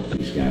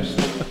next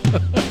guest.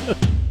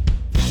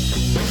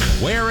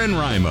 Where in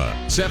Rima,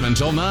 7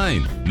 till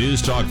 9.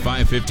 News Talk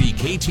 550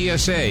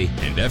 KTSA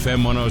and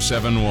FM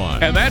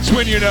 1071. And that's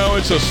when you know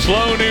it's a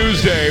slow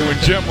news day when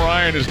Jim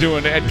Ryan is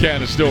doing Ed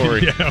Cannon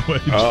story. Yeah,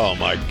 Oh,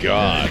 my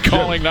God.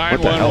 Calling What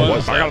the hell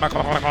was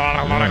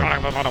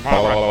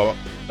 911.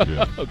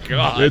 Oh,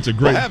 God. It's a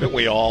great. Haven't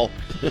we all?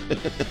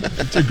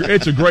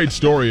 It's a great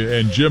story,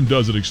 and Jim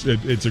does it.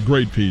 It's a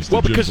great piece.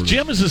 Well, because produced.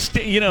 Jim is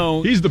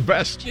he's the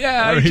best.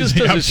 Yeah, I mean, he just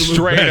he's the does it absolute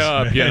straight best,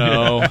 up, man. you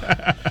know.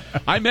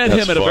 I met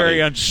That's him at funny.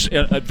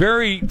 a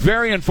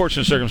very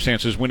unfortunate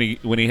circumstances when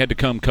he had to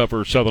come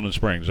cover Sutherland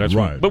Springs. That's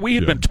Right, when, but we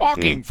had yeah. been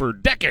talking for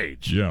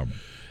decades. Yeah.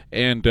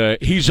 And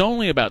he's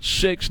only about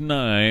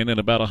 6'9" and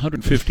about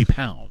 150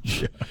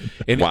 pounds.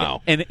 And,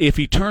 Wow. And if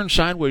he turns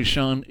sideways,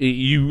 Sean,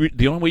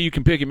 the only way you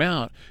can pick him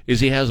out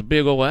is he has a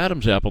big old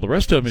Adam's apple. The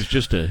rest of him is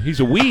just he's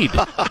a weed.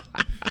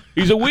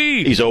 He's a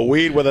weed. He's a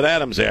weed with an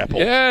Adam's apple.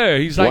 Yeah,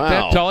 he's like Wow.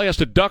 that tall. He has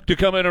to duck to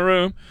come in a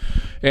room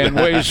and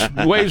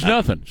weighs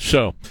nothing.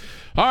 So,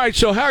 all right,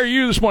 so how are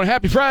you this morning?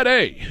 Happy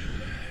Friday.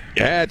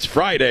 Yeah, it's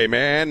Friday,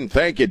 man.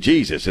 Thank you,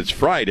 Jesus. It's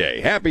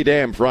Friday. Happy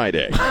damn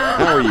Friday.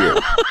 How are you?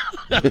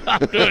 I'm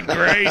doing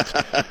great.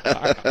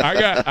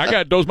 I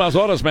got Dos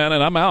Mazotas, man,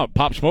 and I'm out.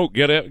 Pop Smoke,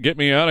 get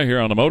me out of here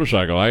on the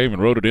motorcycle. I even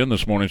rode it in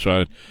this morning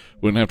so I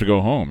wouldn't have to go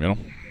home, you know.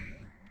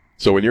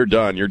 So when you're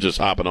done, you're just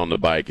hopping on the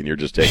bike and you're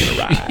just taking a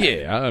ride.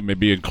 Yeah, I may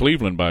be in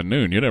Cleveland by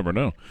noon. You never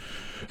know.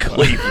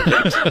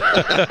 Cleveland.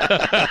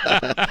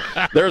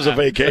 There's a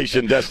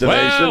vacation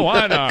destination. Well,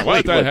 why not?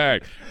 What the Cleveland.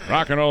 heck?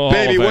 Rock and Roll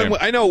Baby, Hall of Fame.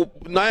 I know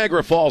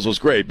Niagara Falls was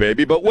great,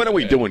 baby, but when are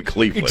we doing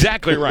Cleveland?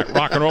 Exactly right.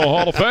 Rock and Roll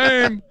Hall of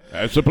Fame.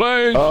 That's the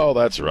place. Oh,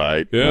 that's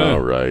right. Yeah.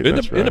 All right. Isn't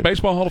That's the right.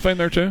 Baseball Hall of Fame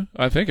there, too?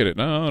 I think it is.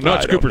 No, I it's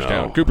don't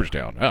Cooperstown. know.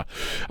 Cooperstown. All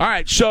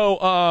right, so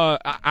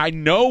I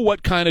know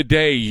what kind of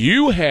day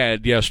you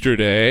had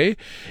yesterday.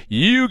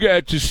 You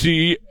got to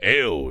see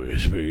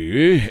Elvis,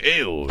 baby.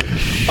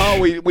 Elvis. Oh,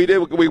 we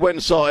did. We went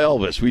and saw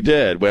Elvis. We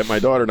did. My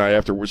daughter and I,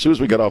 as soon as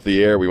we got off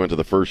the air, we went to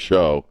the first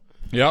show.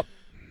 Yep.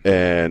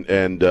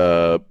 And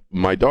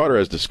my daughter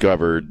has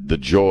discovered the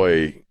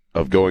joy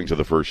of going to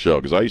the first show,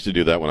 because I used to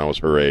do that when I was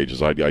her age.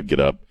 Is I'd get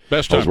up.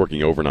 Best I was time.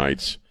 working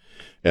overnights,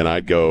 and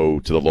I'd go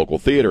to the local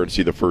theater and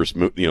see the first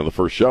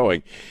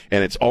showing,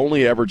 and it's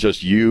only ever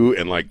just you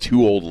and like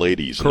two old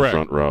ladies in the Correct.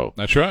 front row.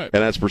 That's right.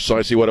 And that's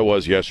precisely what it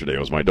was yesterday. It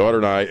was my daughter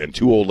and I and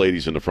two old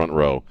ladies in the front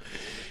row.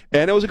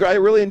 And it was I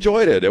really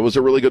enjoyed it. It was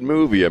a really good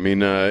movie. I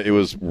mean, it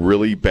was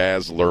really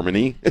Baz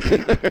Luhrmann-y.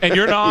 And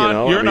you're not You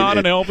know, you're I mean, not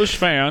an Elvis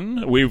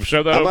fan. We've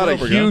said that I'm over not and a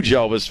over again. huge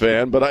Elvis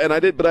fan, but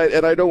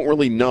I don't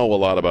really know a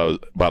lot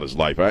about his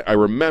life. I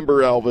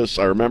remember Elvis.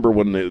 I remember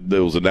when it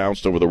was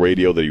announced over the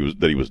radio that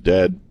he was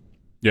dead.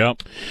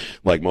 Yep.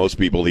 Like most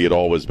people, he had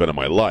always been in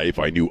my life.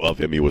 I knew of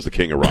him. He was the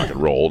king of rock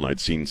and roll, and I'd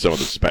seen some of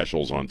the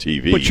specials on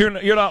TV. But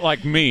you're not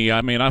like me.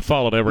 I mean, I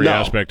followed every No.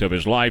 aspect of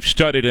his life,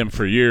 studied him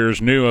for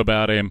years, knew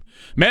about him,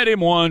 met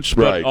him once,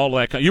 but Right. all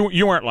that.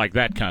 You weren't like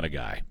that kind of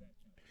guy.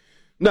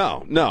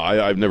 No,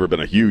 I've never been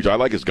a huge. I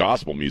like his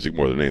gospel music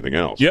more than anything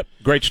else. Yep,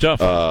 great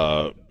stuff.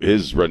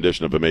 His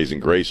rendition of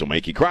 "Amazing Grace" will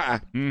make you cry.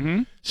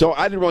 Mm-hmm. So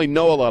I didn't really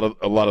know a lot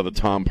of the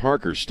Tom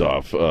Parker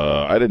stuff.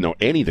 I didn't know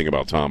anything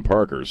about Tom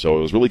Parker, so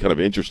it was really kind of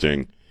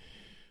interesting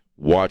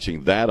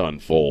watching that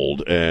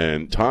unfold.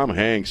 And Tom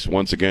Hanks,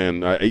 once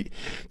again,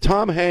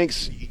 Tom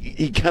Hanks,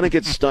 he kind of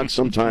gets stuck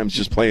sometimes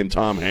just playing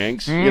Tom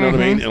Hanks. You know what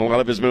I mean? In a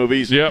lot of his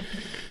movies. Yep.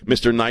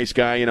 Mr. Nice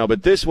Guy,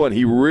 but this one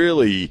he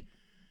really,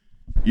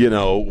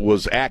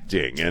 was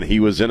acting, and he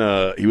was in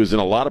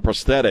a lot of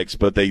prosthetics,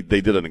 but they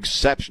did an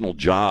exceptional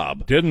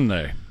job Didn't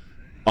they?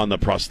 on the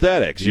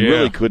prosthetics. You Yeah.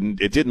 really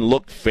couldn't. It didn't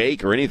look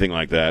fake or anything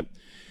like that.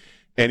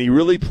 And he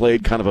really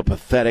played kind of a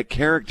pathetic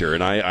character,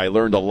 and I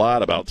learned a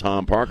lot about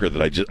Tom Parker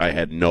that I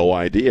had no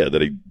idea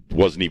that he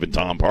wasn't even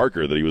Tom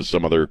Parker, that he was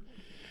some other,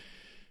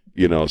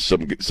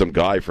 some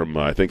guy from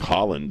I think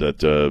Holland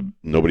that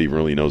nobody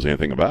really knows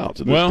anything about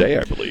to this day,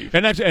 I believe.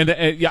 And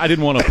yeah, I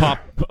didn't want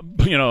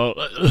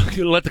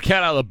to let the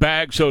cat out of the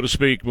bag, so to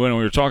speak, when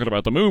we were talking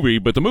about the movie.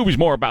 But the movie's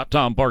more about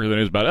Tom Parker than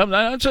it is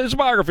about. It's a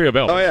biography of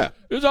Elvis. Oh, yeah.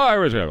 It's a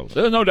biography of Elvis.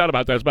 There's no doubt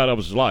about that. It's about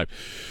Elvis's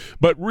life.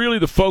 But really,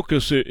 the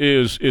focus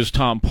is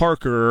Tom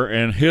Parker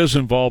and his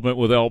involvement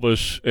with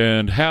Elvis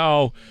and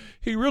how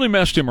he really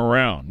messed him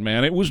around,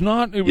 man. It was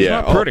not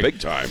pretty. Big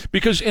time.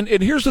 Because and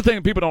here's the thing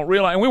that people don't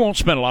realize, and we won't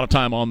spend a lot of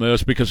time on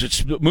this because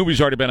the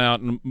movie's already been out,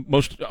 and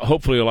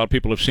hopefully a lot of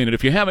people have seen it.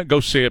 If you haven't, go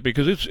see it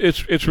because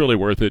it's really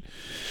worth it.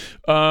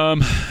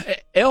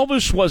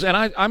 Elvis was, and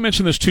I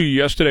mentioned this to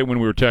you yesterday when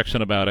we were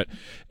texting about it.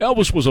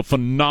 Elvis was a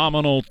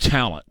phenomenal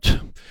talent.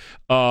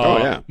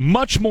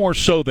 Much more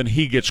so than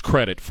he gets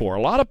credit for.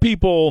 A lot of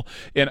people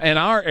in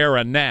our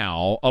era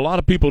now, a lot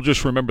of people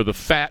just remember the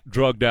fat,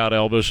 drugged-out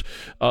Elvis,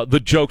 the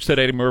jokes that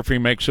Eddie Murphy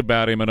makes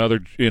about him and other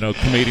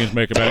comedians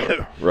make about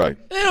him. Right.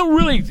 They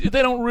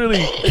don't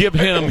really give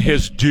him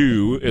his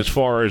due as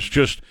far as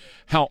just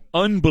how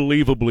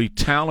unbelievably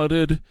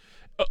talented,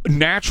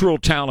 natural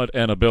talent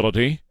and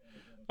ability.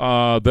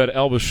 that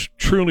Elvis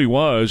truly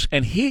was,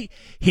 and he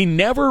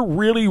never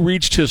really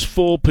reached his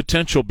full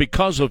potential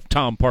because of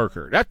Tom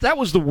Parker. That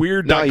was the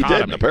weird dichotomy. No,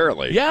 he didn't,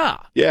 apparently.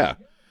 Yeah.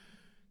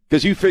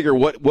 Because you figure,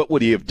 what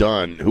would he have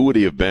done? Who would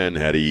he have been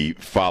had he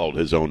followed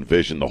his own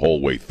vision the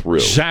whole way through?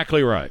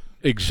 Exactly right.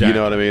 Exactly. You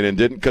know what I mean? And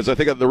didn't, because I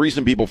think the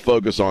reason people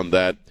focus on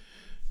that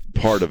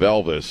part of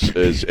Elvis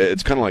is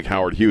it's kind of like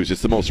Howard Hughes.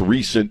 It's the most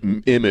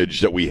recent image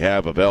that we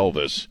have of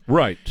Elvis.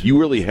 Right. You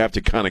really have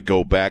to kind of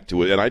go back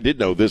to it. And I did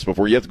know this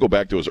before. You have to go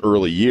back to his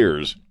early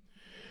years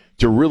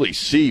to really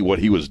see what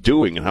he was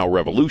doing and how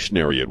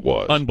revolutionary it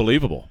was.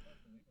 Unbelievable.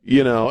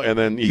 You know, and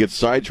then you get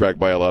sidetracked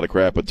by a lot of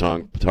crap with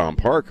Tom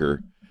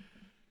Parker.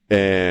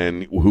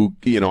 And who,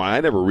 you know,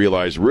 I never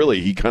realized really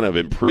he kind of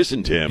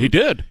imprisoned him. He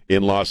did.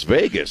 In Las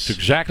Vegas. That's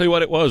exactly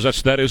what it was.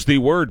 That is the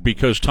word,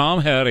 because Tom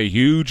had a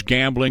huge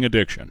gambling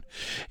addiction.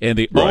 And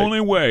the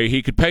only way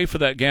he could pay for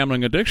that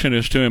gambling addiction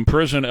is to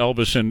imprison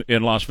Elvis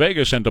in Las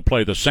Vegas and to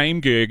play the same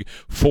gig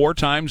 4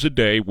 times a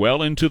day,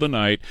 well into the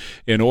night,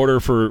 in order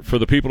for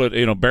the people at,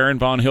 you know, Baron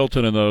von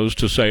Hilton and those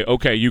to say,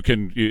 okay, you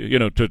can, you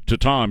know, to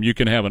Tom, you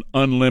can have an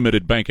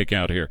unlimited bank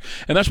account here.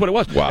 And that's what it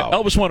was. Wow.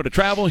 Elvis wanted to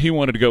travel. He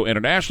wanted to go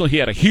international. He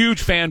had a huge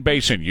fan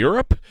base in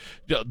Europe.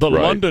 The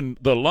London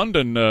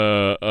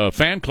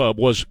fan club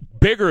was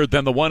bigger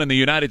than the one in the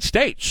United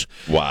States.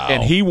 Wow!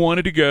 And he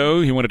wanted to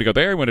go. He wanted to go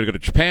there. He wanted to go to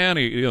Japan.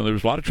 There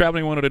was a lot of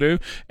traveling he wanted to do.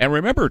 And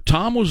remember,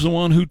 Tom was the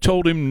one who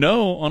told him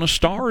no on A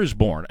Star Is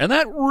Born. And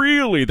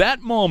that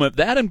moment,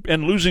 that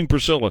and losing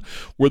Priscilla,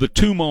 were the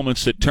 2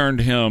 moments that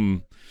turned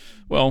him,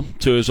 well,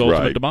 to his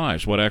ultimate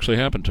demise. What actually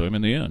happened to him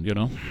in the end, you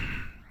know.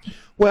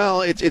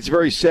 Well, it's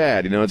very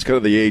sad. You know, it's kind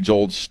of the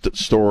age-old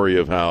story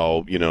of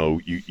how, you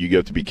know, you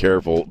have to be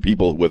careful.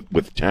 People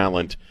with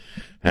talent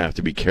have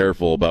to be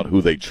careful about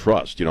who they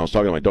trust. You know, I was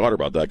talking to my daughter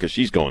about that because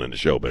she's going into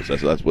show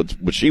business. That's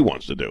what she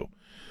wants to do.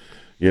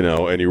 You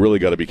know, and you really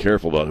got to be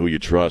careful about who you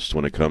trust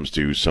when it comes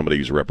to somebody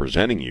who's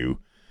representing you,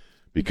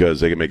 because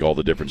they can make all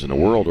the difference in the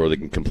world, or they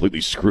can completely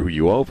screw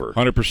you over.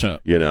 100%.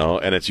 You know,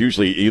 and it's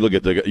usually you look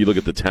at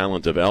the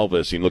talent of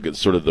Elvis, and you look at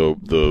sort of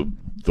the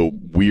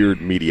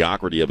weird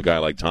mediocrity of a guy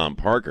like Tom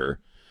Parker,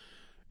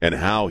 and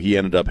how he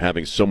ended up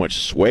having so much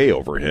sway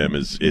over him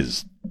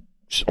is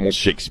almost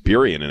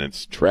Shakespearean in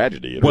its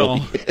tragedy. It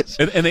really is.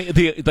 And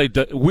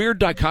the weird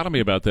dichotomy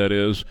about that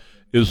is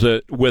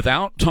that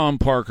without Tom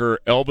Parker,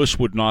 Elvis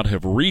would not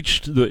have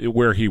reached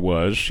where he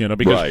was, you know,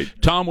 because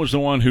Tom was the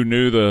one who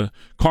knew the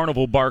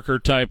Carnival Barker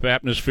type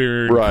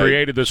atmosphere, and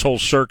created this whole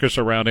circus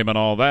around him and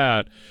all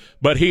that.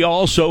 But he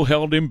also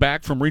held him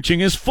back from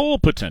reaching his full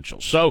potential.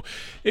 So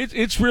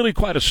it's really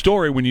quite a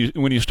story when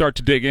you start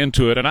to dig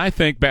into it. And I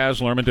think Baz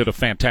Luhrmann did a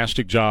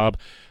fantastic job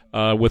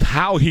with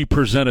how he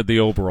presented the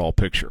overall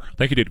picture. I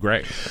think he did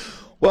great.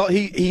 Well,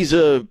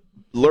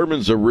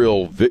 Luhrmann's a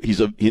real.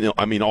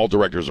 I mean, all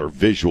directors are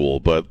visual,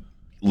 but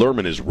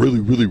Luhrmann is really,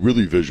 really,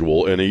 really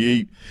visual, and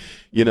he,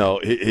 you know,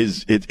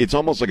 it's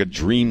almost like a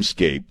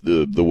dreamscape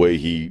the way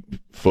he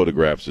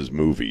photographs his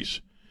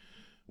movies.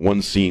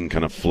 One scene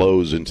kind of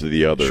flows into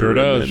the other, sure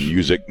does.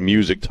 And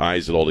music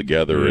ties it all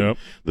together. Yep. And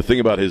the thing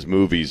about his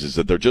movies is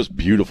that they're just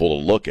beautiful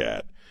to look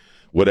at.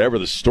 Whatever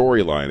the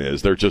storyline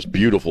is, they're just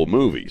beautiful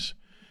movies.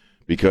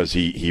 Because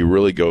he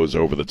really goes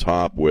over the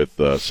top with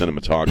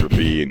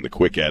cinematography and the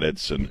quick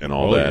edits and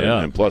all that.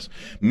 Yeah. And plus,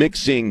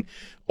 mixing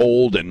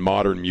old and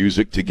modern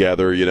music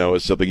together, you know,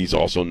 is something he's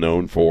also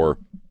known for.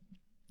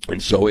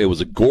 And so it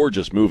was a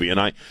gorgeous movie. And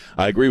I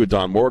agree with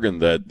Don Morgan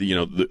that, you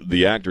know,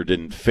 the actor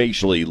didn't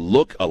facially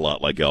look a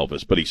lot like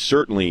Elvis, but he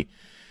certainly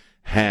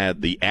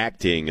had the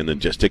acting and the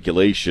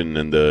gesticulation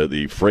and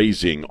the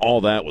phrasing.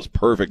 All that was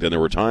perfect. And there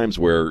were times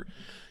where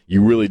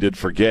you really did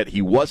forget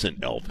he wasn't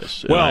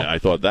Elvis. And I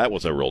thought that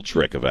was a real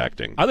trick of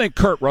acting. I think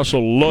Kurt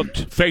Russell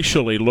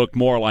facially looked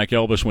more like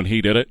Elvis when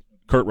he did it.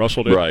 Kurt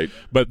Russell did. Right.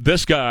 But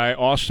this guy,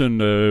 Austin,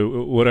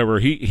 whatever,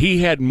 he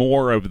had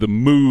more of the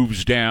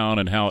moves down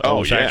and how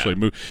Elvis actually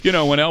moved. You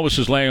know, when Elvis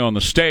is laying on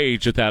the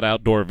stage at that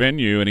outdoor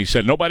venue and he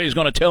said, "Nobody's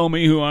going to tell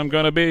me who I'm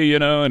going to be," you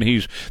know, and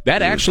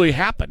that actually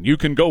happened. You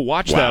can go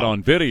watch that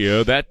on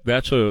video.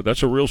 That's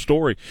a real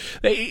story.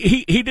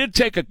 He did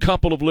take a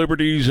couple of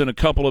liberties in a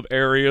couple of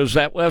areas.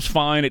 That's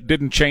fine. It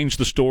didn't change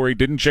the story,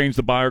 didn't change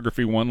the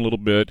biography one little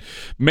bit.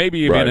 Maybe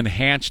even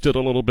enhanced it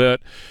a little bit.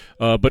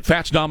 But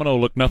Fats Domino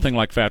looked nothing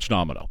like Fats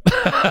Domino.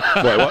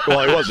 Well,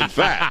 he wasn't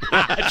fat.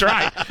 That's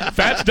right.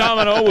 Fats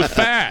Domino was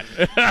fat.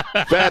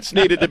 Fats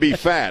needed to be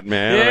fat,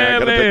 man. Yeah, I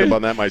got to pick up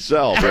on that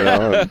myself. You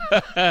know?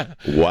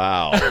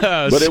 Wow.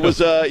 But it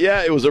was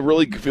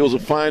a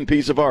fine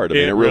piece of art. I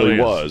mean, it really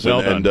was.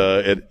 Well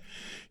done.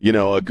 You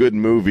know, a good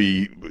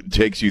movie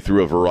takes you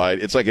through a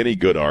variety. It's like any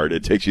good art;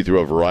 it takes you through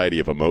a variety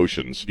of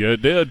emotions. Yeah,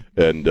 it did,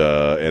 and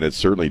it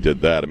certainly did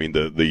that. I mean,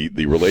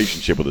 the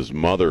relationship with his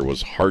mother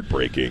was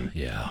heartbreaking,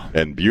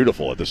 and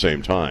beautiful at the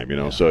same time. You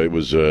know, so it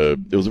was a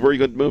very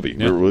good movie.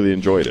 We really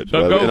enjoyed it.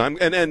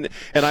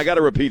 And I got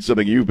to repeat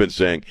something you've been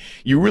saying.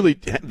 You really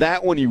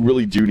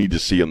do need to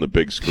see on the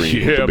big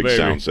screen with the big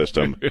sound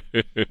system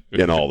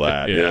and all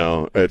that. You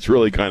know, it's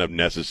really kind of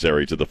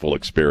necessary to the full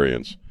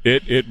experience.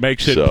 It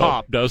makes it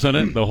pop, doesn't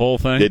it? The whole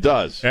thing. It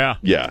does. Yeah.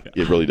 Yeah,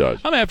 it really does.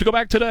 I'm going to have to go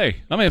back today.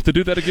 I'm going to have to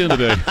do that again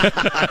today.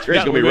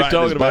 Trey's going to be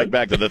riding his bike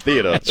back to the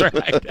theater. That's right.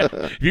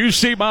 If you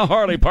see my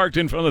Harley parked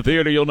in front of the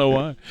theater, you'll know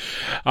why.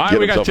 All right,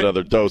 Give himself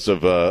another dose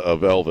of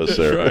Elvis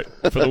there. That's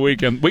right, for the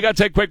weekend. We got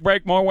to take a quick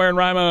break. More Ware and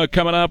Rima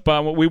coming up.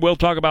 We will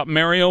talk about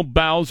Muriel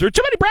Bowser.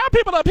 Too many brown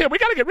people up here. We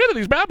got to get rid of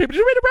these brown people.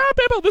 Too many brown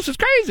people. This is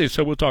crazy.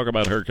 So we'll talk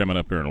about her coming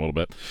up here in a little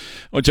bit.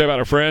 We'll tell you about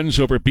our friends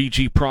over at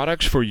BG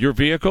Products for your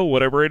vehicle,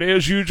 whatever it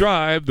is you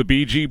drive. The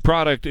BG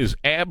product is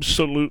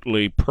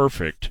absolutely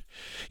perfect.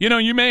 You know,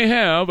 you may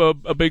have a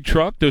big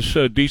truck, this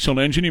diesel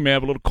engine. You may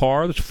have a little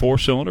car that's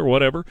 4-cylinder,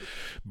 whatever.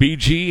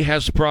 BG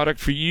has the product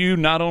for you,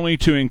 not only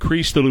to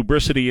increase the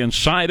lubricity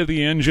inside of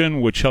the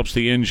engine, which helps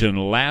the engine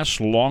last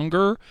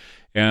longer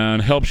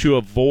and helps you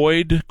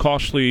avoid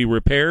costly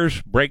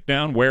repairs,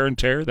 breakdown, wear and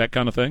tear, that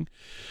kind of thing.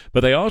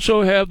 But they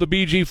also have the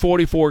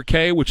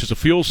BG44K, which is a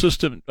fuel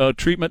system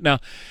treatment. Now,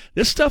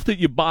 this stuff that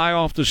you buy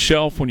off the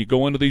shelf when you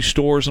go into these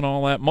stores and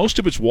all that, most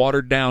of it's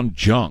watered-down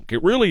junk.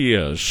 It really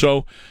is.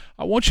 So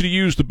I want you to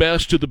use the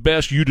best to the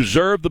best. You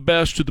deserve the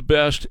best to the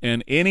best.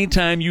 And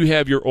anytime you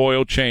have your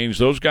oil changed,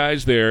 those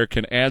guys there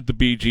can add the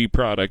BG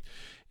product.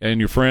 And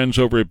your friends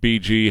over at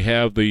BG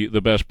have the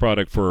best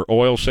product for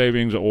oil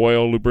savings,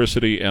 oil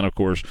lubricity, and, of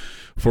course,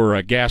 for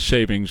gas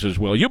savings as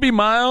well. You'll be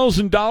miles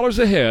and dollars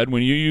ahead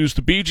when you use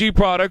the BG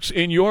products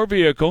in your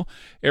vehicle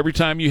every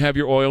time you have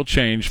your oil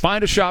changed.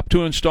 Find a shop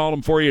to install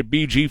them for you at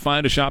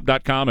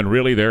bgfindashop.com, and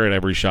really they're at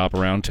every shop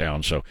around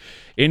town. So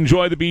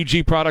enjoy the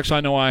BG products. I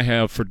know I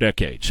have for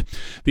decades.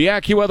 The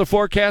AccuWeather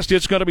forecast,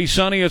 it's going to be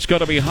sunny. It's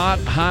going to be hot.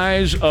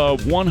 Highs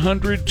of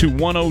 100 to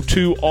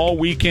 102 all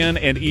weekend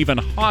and even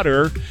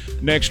hotter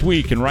next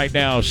week. And right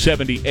now,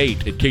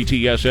 78 at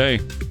KTSA.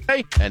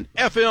 And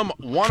FM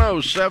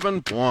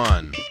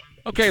 107.1.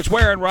 Okay, it's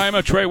Ware and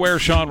Rima. Trey Ware,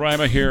 Sean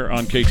Rima here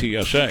on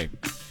KTSA.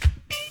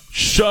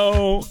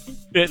 So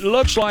it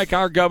looks like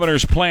our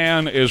governor's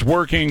plan is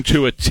working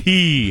to a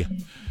T.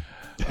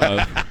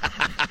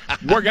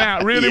 Working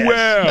out really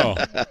well.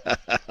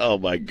 Oh,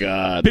 my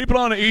God. People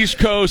on the East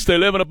Coast, they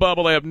live in a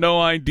bubble. They have no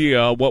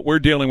idea what we're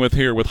dealing with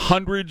here with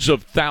hundreds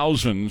of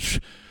thousands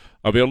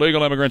of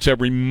illegal immigrants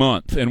every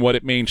month and what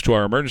it means to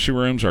our emergency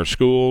rooms, our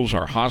schools,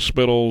 our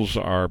hospitals,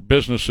 our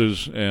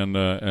businesses,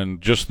 and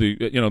just the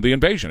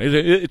invasion.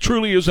 It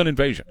truly is an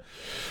invasion.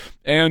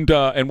 And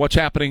what's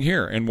happening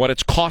here and what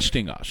it's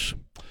costing us.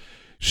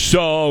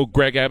 So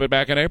Greg Abbott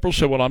back in April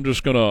said, well, I'm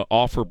just going to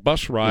offer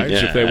bus rides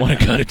if they want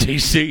to go to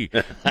D.C.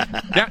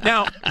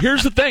 now,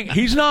 here's the thing.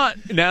 He's not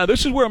 – now,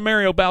 this is where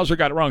Muriel Bowser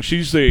got it wrong.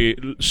 She's the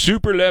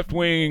super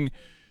left-wing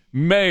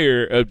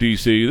mayor of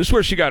D.C. This is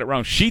where she got it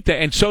wrong.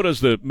 And so does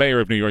the mayor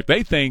of New York.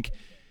 They think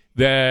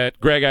that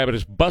Greg Abbott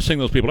is busing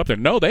those people up there.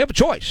 No, they have a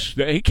choice.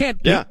 He can't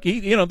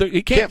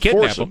he can't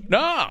kidnap them.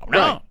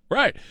 No,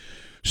 right.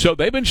 So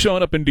they've been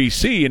showing up in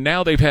D.C., and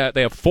now they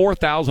have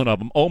 4,000 of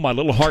them. Oh, my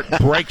little heart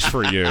breaks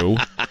for you.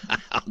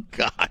 Oh,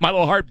 God. My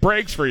little heart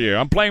breaks for you.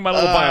 I'm playing my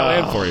little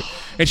violin for you.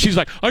 And she's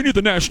like, I need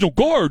the National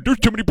Guard. There's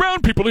too many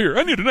brown people here.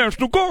 I need the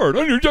National Guard.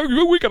 We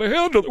got to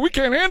handle it. We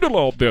can't handle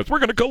all this. We're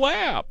going to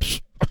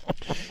collapse.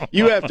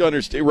 You have to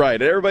understand,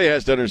 right? Everybody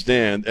has to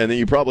understand, and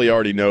you probably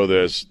already know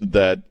this,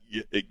 that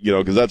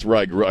because that's where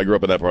I grew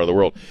up in that part of the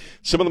world.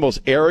 Some of the most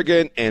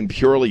arrogant and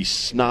purely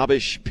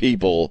snobbish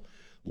people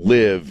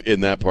live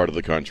in that part of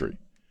the country.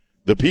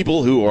 The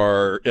people who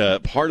are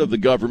part of the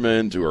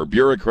government, who are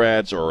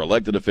bureaucrats or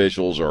elected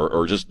officials,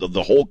 or just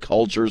the whole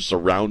culture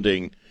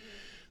surrounding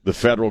the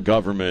federal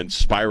government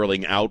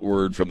spiraling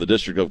outward from the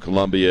District of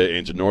Columbia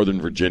into Northern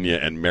Virginia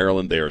and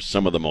Maryland. They are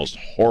some of the most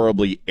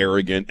horribly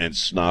arrogant and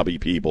snobby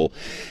people.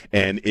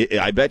 And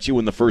I bet you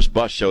when the first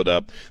bus showed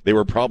up, they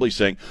were probably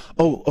saying,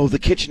 oh, the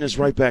kitchen is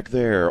right back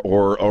there,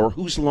 or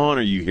whose lawn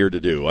are you here to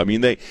do? I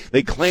mean, they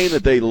claim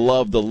that they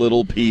love the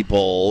little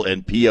people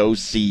and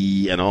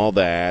POC and all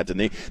that.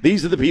 And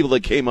these are the people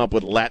that came up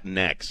with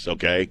Latinx,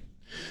 okay?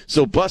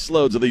 So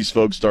busloads of these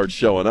folks start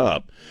showing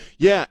up.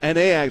 Yeah, and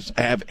they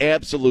have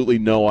absolutely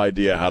no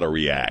idea how to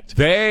react.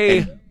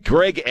 And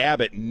Greg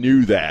Abbott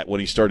knew that when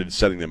he started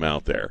sending them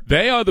out there.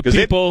 They are the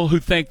people who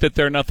think that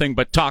they're nothing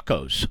but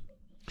tacos.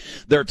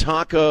 They're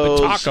tacos.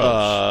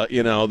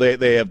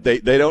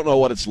 They don't know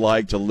what it's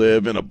like to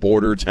live in a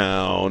border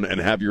town and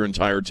have your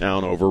entire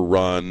town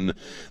overrun.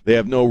 They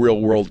have no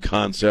real world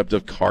concept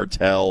of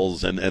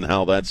cartels and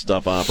how that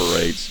stuff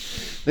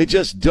operates. They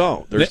just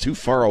don't. They're too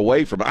far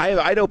away from it.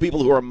 I know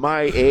people who are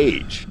my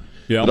age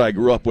that I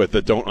grew up with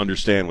that don't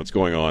understand what's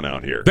going on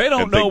out here. They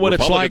don't know what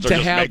it's like to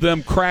have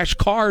them crash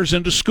cars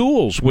into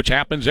schools, which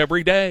happens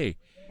every day.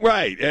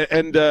 Right,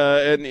 and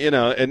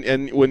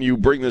when you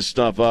bring this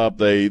stuff up,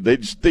 they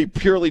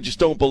purely just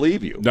don't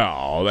believe you.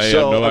 No, they have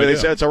no idea. They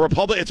say it's a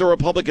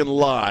Republican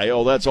lie.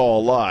 Oh, that's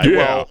all a lie.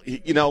 Yeah.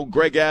 Well,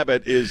 Greg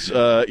Abbott is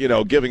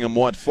giving them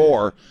what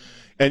for.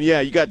 And,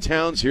 yeah, you got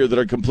towns here that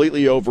are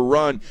completely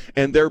overrun,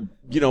 and they're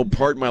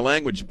pardon my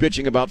language,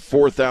 bitching about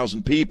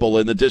 4,000 people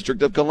in the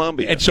District of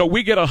Columbia. And so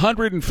we get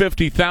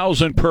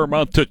 150,000 per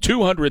month to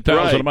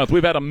 200,000 a month.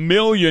 We've had 1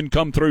 million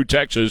come through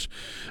Texas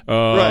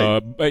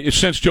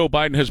since Joe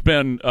Biden has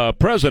been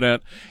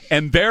president,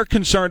 and they're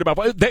concerned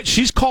about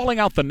she's calling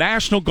out the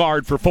National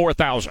Guard for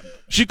 4,000.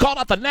 She called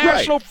out the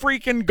National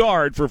freaking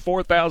Guard for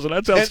 4,000.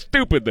 That's how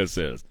stupid this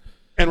is.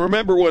 And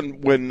remember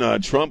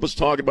when Trump was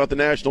talking about the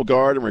National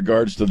Guard in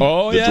regards to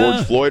the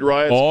George Floyd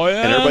riots? Oh,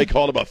 yeah. And everybody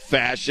called him a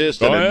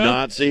fascist and a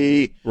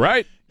Nazi.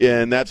 Right.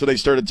 And that's when they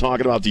started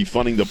talking about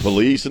defunding the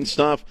police and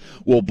stuff.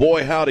 Well,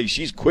 boy, howdy,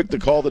 she's quick to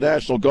call the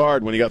National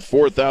Guard when you got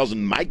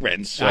 4,000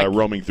 migrants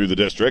roaming through the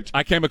district.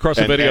 I came across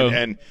a video.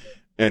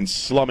 And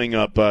slumming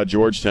up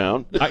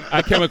Georgetown.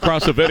 I came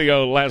across a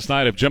video last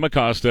night of Jim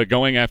Acosta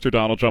going after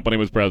Donald Trump when he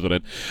was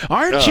president.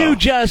 Aren't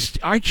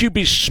you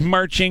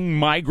besmirching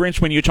migrants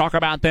when you talk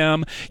about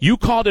them? You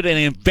called it an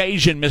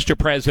invasion, Mr.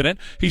 President.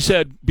 He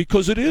said,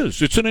 because it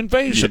is. It's an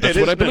invasion. That's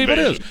what I believe it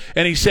is.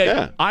 And he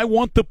said, I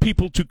want the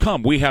people to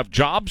come. We have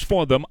jobs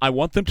for them. I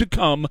want them to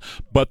come,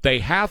 but they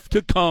have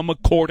to come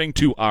according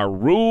to our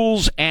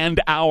rules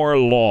and our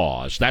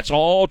laws. That's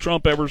all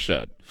Trump ever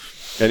said.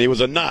 And he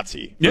was a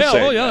Nazi.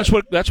 That's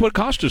what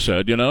Costa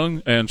said,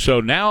 And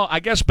so now I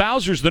guess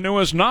Bowser's the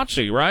newest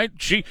Nazi, right?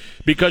 She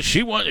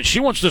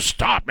wants to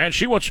stop, man.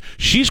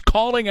 She's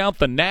calling out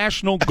the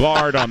National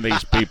Guard on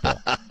these people.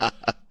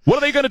 What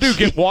are they going to do?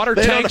 Get water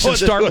tanks and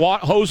start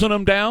hosing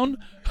them down?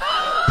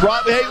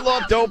 Probably. Hey,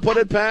 look, don't put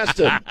it past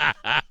him.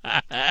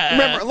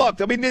 Remember,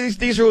 look, I mean,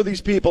 these are who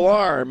these people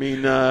are. I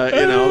mean,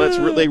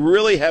 they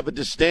really have a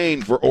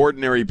disdain for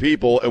ordinary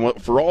people,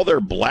 and for all their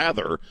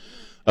blather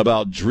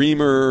about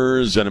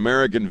dreamers and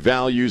American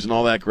values and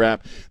all that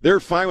crap. They're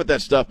fine with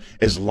that stuff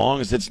as long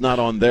as it's not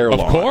on their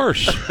lawn. Of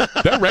course.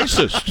 They're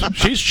racist.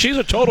 She's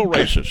a total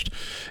racist.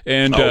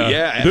 And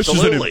this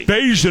is an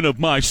invasion of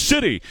my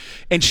city.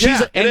 And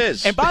it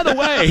is. And by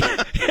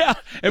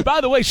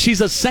the way,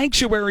 she's a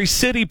sanctuary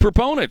city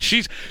proponent.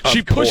 She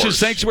pushes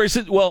sanctuary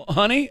cities. Well,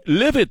 honey,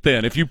 live it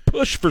then. If you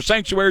push for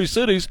sanctuary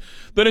cities,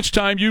 then it's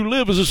time you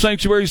live as a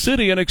sanctuary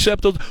city and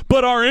accept those.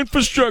 But our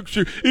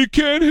infrastructure, it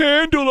can't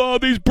handle all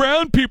these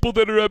brown people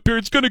that are up here.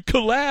 It's going to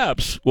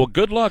collapse. Well,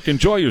 good luck.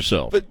 Enjoy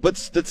yourself. But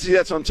see,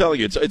 that's what I'm telling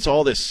you. It's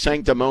all this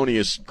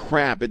sanctimonious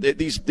crap.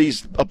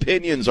 These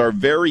opinions are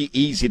very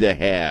easy to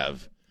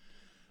have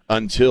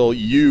until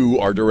you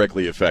are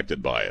directly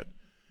affected by it.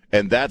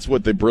 And that's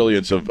what the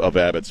brilliance of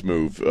Abbott's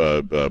move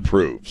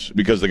proves.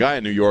 Because the guy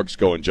in New York's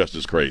going just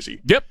as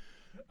crazy. Yep.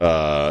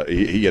 And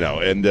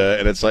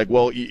it's like,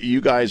 well, you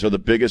guys are the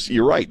biggest.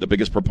 You're right, the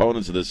biggest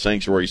proponents of the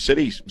sanctuary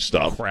city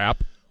stuff.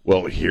 Crap.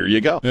 Well, here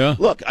you go. Yeah.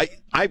 Look,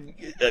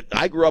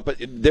 I grew up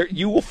there.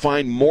 You will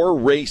find more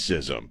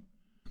racism,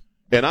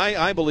 and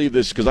I believe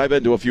this because I've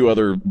been to a few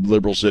other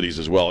liberal cities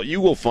as well. You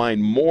will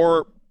find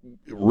more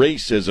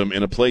racism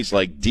in a place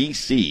like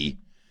D.C.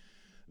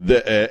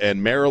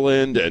 And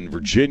Maryland and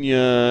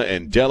Virginia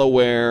and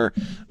Delaware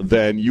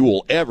than you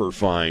will ever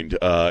find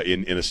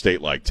in a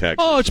state like Texas.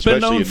 Oh, it's been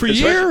known for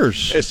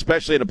years,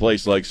 especially in a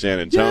place like San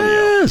Antonio.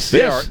 Yes,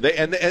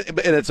 and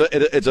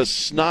it's a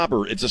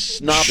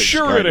snobbish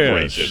sure kind it of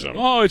is. racism.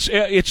 Oh,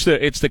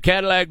 it's the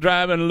Cadillac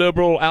driving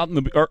liberal out in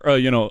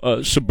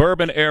the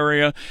suburban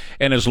area,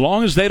 and as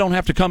long as they don't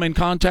have to come in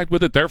contact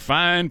with it, they're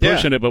fine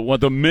pushing it.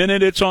 But the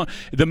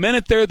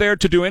minute they're there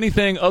to do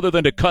anything other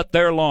than to cut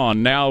their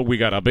lawn, now we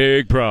got a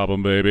big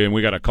problem, baby, and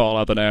we got to call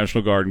out the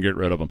National Guard and get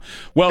rid of them.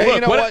 Well,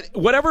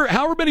 look,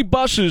 however many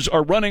buses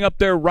are running up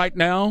there right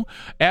now,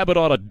 Abbott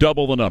ought to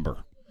double the number.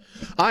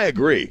 I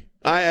agree.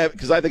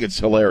 Because I think it's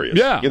hilarious.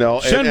 Yeah,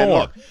 send more.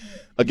 Look,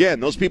 again,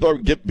 those people are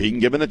being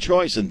given a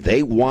choice, and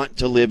they want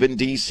to live in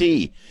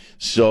D.C.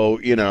 So,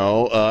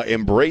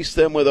 embrace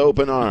them with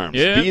open arms.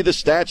 Yeah. Be the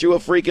Statue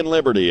of freaking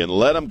Liberty and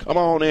let them come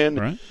on in.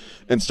 Right.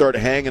 And start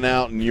hanging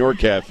out in your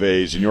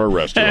cafes and your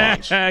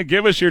restaurants.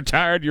 Give us your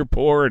tired, your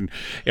poor, and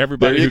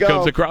everybody who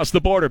comes across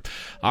the border.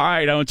 All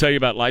right, I want to tell you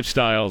about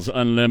Lifestyles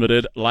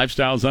Unlimited.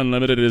 Lifestyles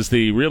Unlimited is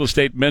the real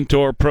estate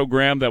mentor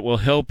program that will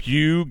help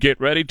you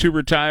get ready to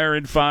retire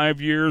in 5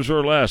 years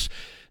or less.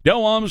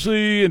 Del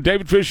Walmsley and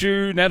David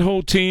Fisher and that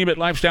whole team at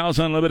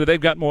Lifestyles Unlimited, they've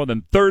got more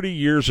than 30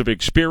 years of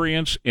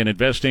experience in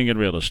investing in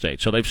real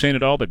estate. So they've seen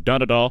it all. They've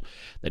done it all.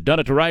 They've done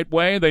it the right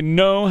way. They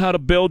know how to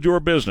build your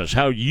business,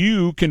 how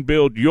you can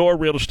build your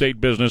real estate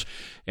business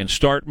and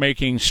start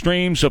making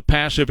streams of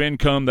passive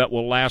income that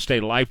will last a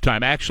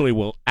lifetime, actually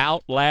will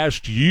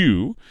outlast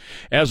you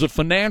as a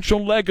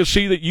financial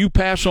legacy that you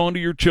pass on to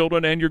your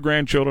children and your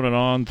grandchildren and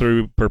on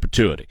through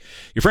perpetuity.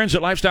 Your friends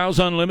at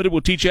Lifestyles Unlimited will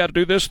teach you how to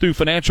do this through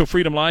Financial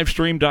Freedom Live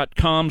Stream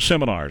financialfreedomlivestream.com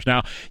seminars.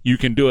 Now, you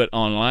can do it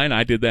online.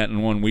 I did that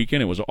in one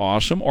weekend. It was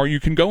awesome. Or you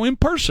can go in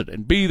person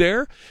and be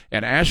there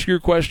and ask your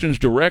questions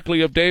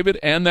directly of David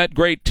and that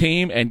great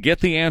team and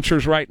get the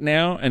answers right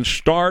now and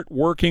start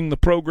working the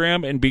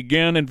program and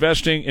begin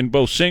investing in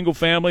both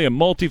single-family and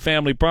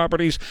multifamily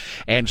properties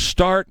and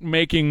start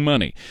making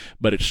money.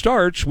 But it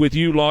starts with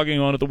you logging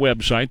on to the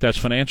website. That's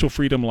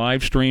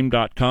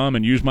financialfreedomlivestream.com,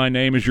 and use my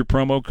name as your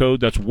promo code.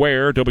 That's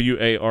WARE,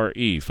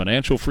 W-A-R-E,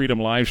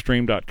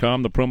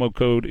 financialfreedomlivestream.com. The promo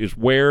code is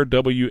WARE,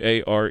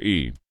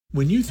 W-A-R-E.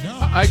 It's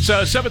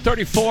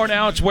 7:34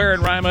 now. It's Ware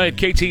and Rima at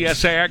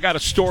KTSA. I got a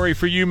story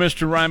for you,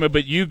 Mr. Rima,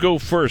 but you go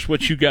first.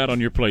 What you got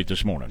on your plate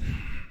this morning?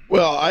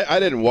 Well, I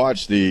didn't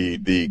watch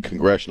the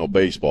congressional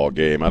baseball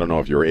game. I don't know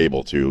if you were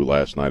able to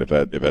last night, if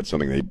that's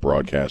something they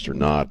broadcast or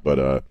not.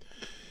 But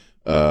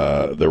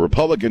the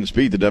Republicans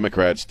beat the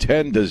Democrats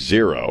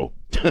 10-0.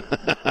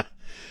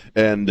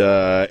 And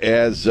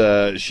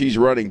as she's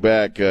running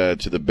back to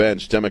the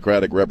bench,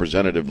 Democratic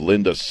Representative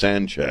Linda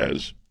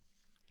Sanchez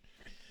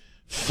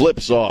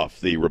flips off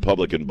the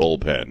Republican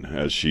bullpen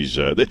as she's.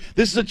 This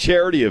is a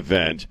charity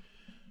event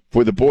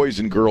for the Boys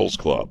and Girls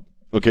Club.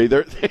 Okay,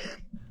 the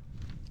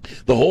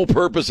whole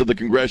purpose of the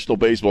congressional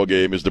baseball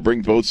game is to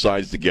bring both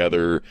sides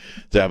together,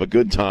 to have a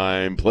good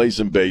time, play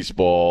some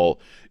baseball.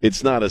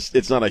 It's not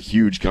a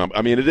huge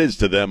I mean, it is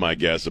to them, I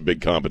guess, a big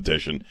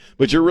competition,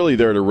 but you're really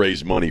there to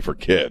raise money for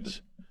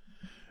kids.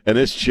 And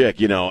this chick,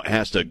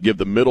 has to give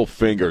the middle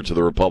finger to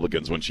the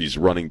Republicans when she's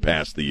running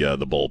past the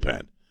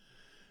bullpen.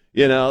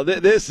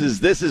 This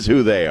is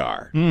who they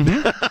are.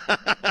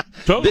 Mm-hmm.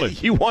 Totally.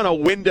 You want a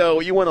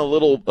window, you want a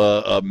little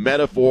a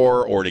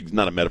metaphor, or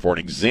not a metaphor, an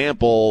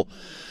example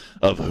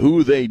of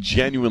who they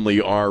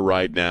genuinely are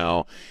right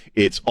now.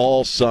 It's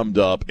all summed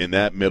up in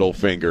that middle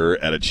finger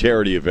at a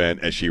charity event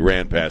as she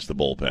ran past the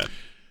bullpen.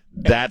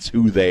 That's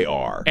who they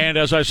are. And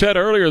as I said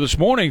earlier this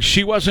morning,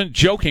 she wasn't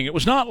joking. It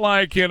was not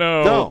like,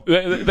 No.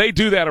 they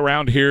do that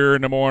around here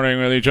in the morning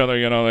with each other,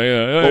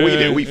 Well, we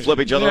do. We flip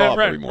each other off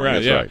every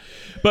morning. That's right.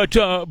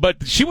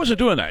 But she wasn't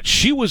doing that.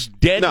 She was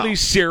deadly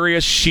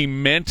serious. She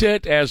meant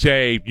it as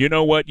a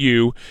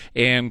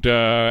and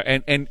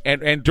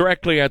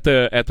directly at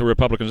the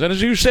Republicans. And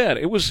as you said,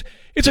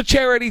 it's a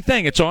charity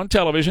thing. It's on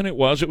television. It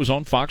was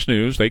on Fox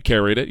News. They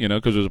carried it,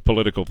 because it was a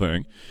political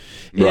thing.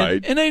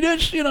 Right. And they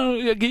just,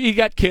 you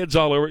got kids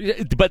all over.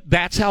 But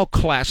that's how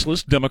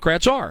classless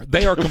Democrats are.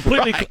 They are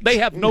completely, they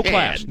have no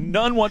class.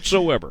 None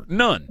whatsoever.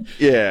 None.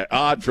 Yeah,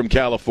 odd from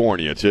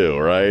California, too,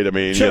 right? I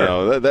mean,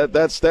 sure.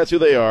 That's who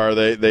they are.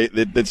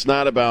 It's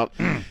not about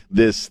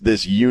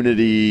this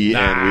unity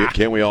and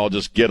can we all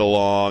just get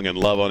along and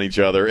love on each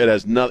other. It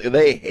has nothing.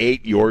 They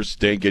hate your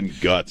stinking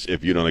guts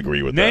if you don't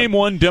agree with them. Name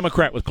one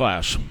Democrat with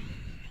class.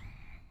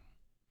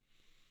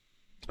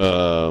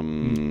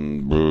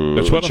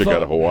 That's what chick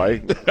out of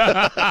Hawaii.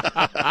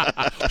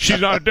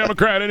 She's not a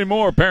Democrat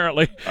anymore,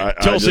 apparently.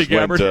 Tulsi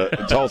Gabbard.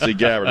 Tulsi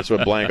Gabbard. That's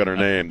what blank on her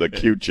name. The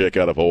cute chick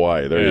out of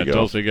Hawaii. There you go.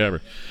 Tulsi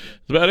Gabbard.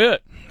 That's about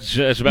it.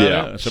 That's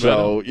about it.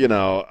 So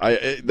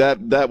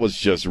that was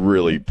just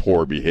really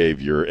poor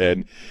behavior,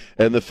 and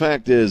the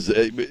fact is,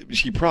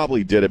 she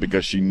probably did it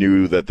because she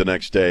knew that the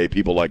next day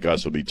people like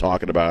us would be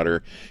talking about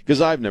her.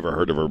 Because I've never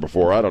heard of her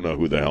before. I don't know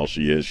who the hell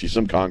she is. She's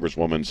some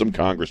congresswoman, some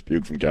Congress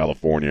puke from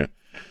California.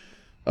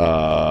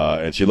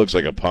 And she looks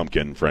like a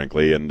pumpkin,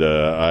 frankly. And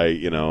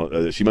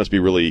she must be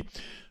really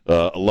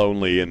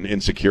lonely and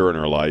insecure in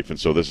her life, and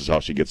so this is how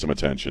she gets some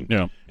attention.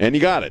 Yeah, and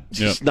you got it.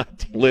 It's not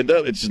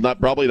Linda. It's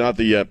probably not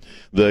the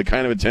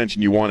kind of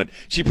attention you wanted.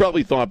 She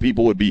probably thought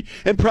people would be,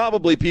 and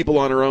probably people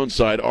on her own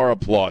side are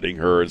applauding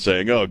her and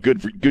saying, "Oh,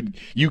 good,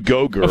 you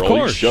go, girl. Of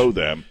course. You show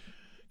them."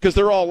 Because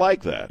they're all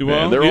like that.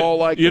 Well, They're all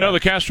like that. The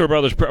Castro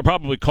brothers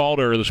probably called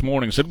her this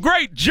morning and said,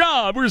 "Great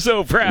job. We're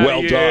so proud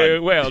of you.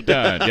 Done. Well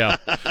done." Yeah.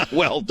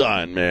 Well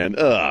done, man.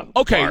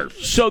 Okay, barf.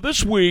 so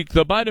this week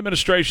the Biden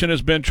administration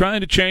has been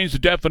trying to change the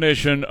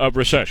definition of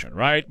recession,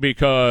 right?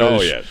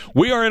 Because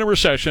we are in a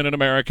recession in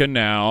America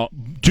now.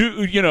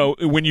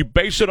 When you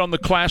base it on the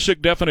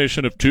classic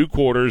definition of 2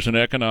 quarters and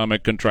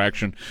economic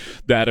contraction,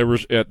 that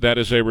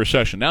is a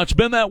recession. Now, it's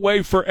been that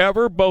way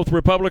forever. Both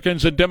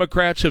Republicans and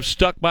Democrats have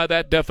stuck by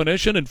that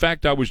definition. In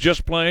fact, I was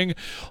just playing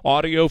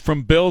audio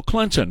from Bill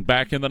Clinton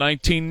back in the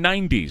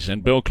 1990s,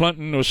 and Bill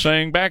Clinton was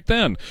saying back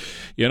then,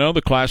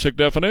 the classic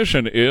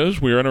definition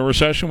is we're in a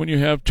recession when you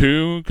have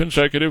 2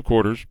 consecutive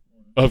quarters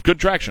of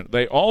contraction.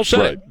 They all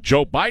said it.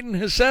 Joe Biden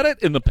has said it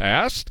in the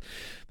past.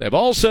 They've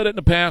all said it in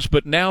the past,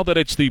 but now that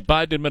it's the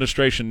Biden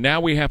administration,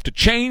 now we have to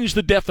change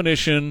the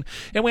definition,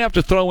 and we have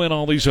to throw in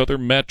all these other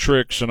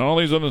metrics, and all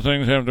these other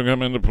things have to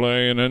come into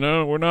play. And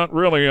no, we're not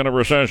really in a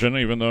recession,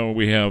 even though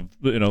we have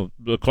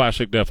the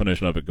classic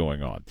definition of it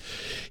going on.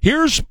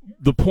 Here's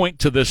the point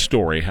to this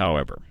story,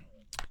 however.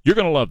 You're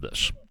going to love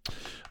this.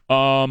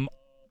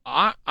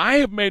 I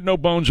have made no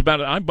bones about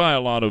it. I buy a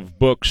lot of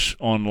books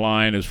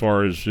online as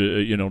far as,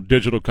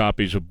 digital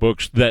copies of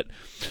books that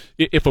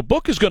if a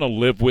book is going to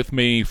live with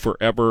me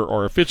forever,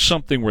 or if it's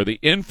something where the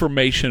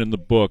information in the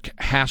book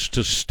has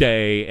to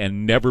stay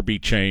and never be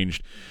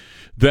changed,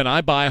 then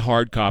I buy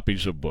hard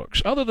copies of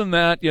books. Other than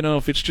that,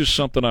 if it's just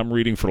something I'm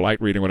reading for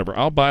light reading or whatever,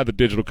 I'll buy the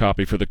digital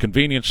copy for the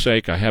convenience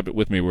sake. I have it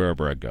with me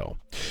wherever I go.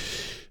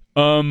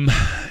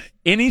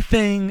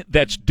 Anything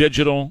that's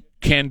digital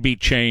can be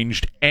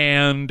changed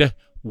and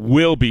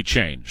will be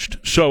changed.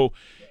 So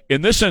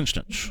in this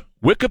instance,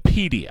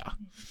 Wikipedia,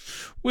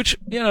 which,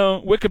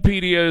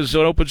 Wikipedia is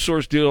an open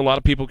source deal. A lot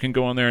of people can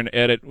go on there and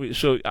edit.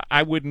 So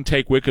I wouldn't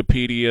take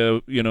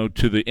Wikipedia,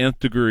 to the nth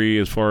degree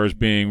as far as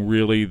being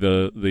really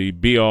the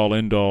be-all,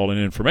 end-all in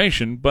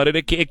information, but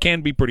it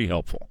can be pretty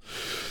helpful.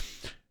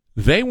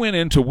 They went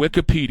into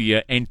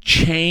Wikipedia and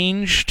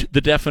changed the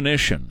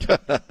definition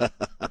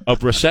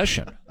of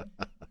recession.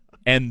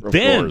 And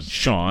then,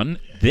 Sean,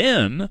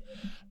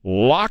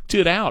 locked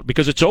it out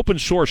because it's open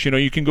source.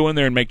 You can go in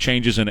there and make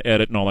changes and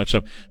edit and all that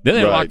stuff. Then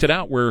they locked it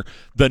out where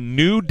the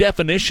new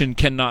definition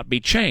cannot be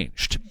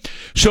changed.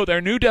 So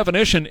their new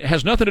definition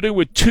has nothing to do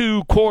with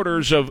 2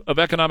 quarters of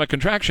economic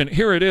contraction.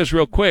 Here it is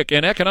real quick.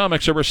 In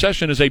economics, a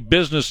recession is a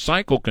business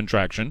cycle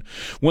contraction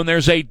when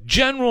there's a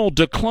general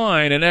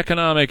decline in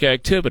economic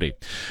activity.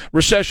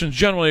 Recessions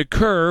generally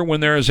occur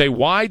when there is a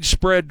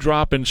widespread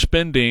drop in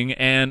spending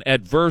and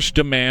adverse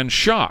demand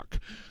shock.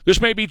 This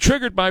may be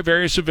triggered by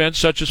various events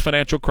such as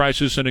financial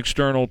crisis and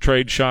external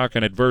trade shock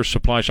and adverse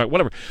supply shock,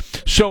 whatever.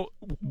 So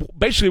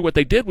basically what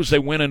they did was they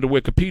went into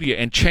Wikipedia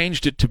and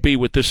changed it to be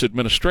what this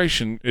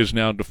administration is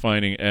now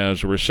defining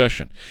as a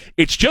recession.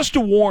 It's just a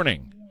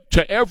warning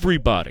to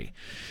everybody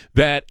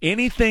that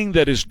anything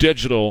that is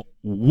digital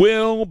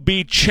will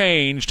be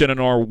changed in an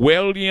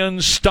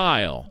Orwellian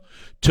style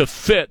to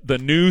fit the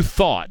new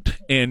thought,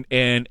 and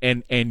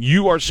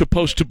you are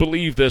supposed to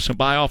believe this and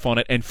buy off on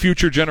it, and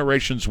future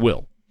generations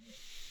will.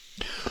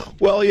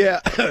 Well, yeah.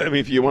 I mean,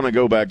 if you want to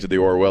go back to the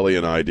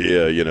Orwellian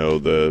idea,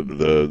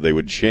 they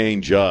would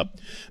change up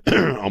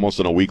almost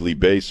on a weekly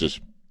basis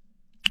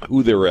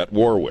who they're at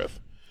war with.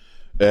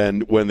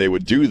 And when they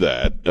would do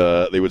that,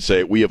 they would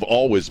say, we have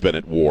always been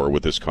at war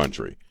with this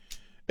country.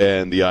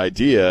 And the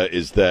idea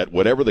is that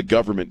whatever the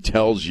government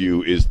tells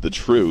you is the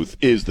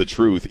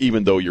truth,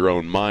 even though your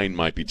own mind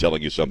might be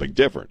telling you something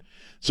different.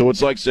 So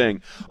it's like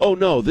saying, oh,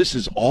 no, this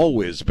has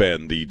always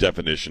been the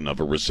definition of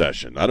a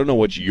recession. I don't know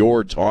what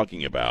you're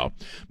talking about.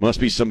 Must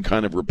be some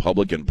kind of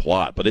Republican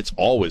plot, but it's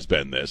always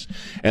been this.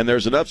 And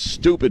there's enough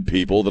stupid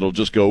people that'll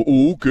just go,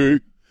 oh, okay,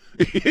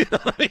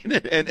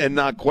 and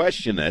not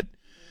question it.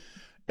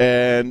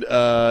 And,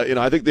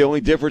 I think the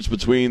only difference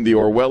between the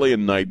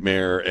Orwellian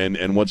nightmare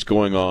and what's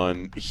going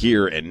on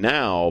here and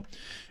now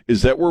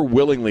is that we're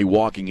willingly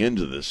walking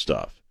into this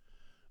stuff.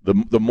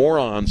 The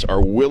morons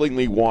are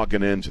willingly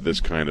walking into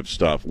this kind of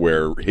stuff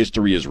where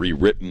history is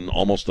rewritten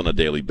almost on a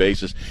daily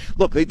basis.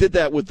 Look, they did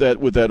that with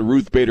that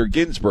Ruth Bader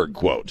Ginsburg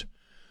quote.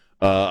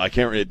 I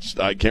can't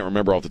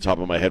remember off the top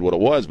of my head what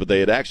it was, but they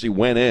had actually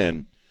went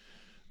in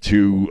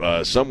to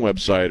some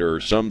website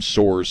or some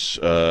source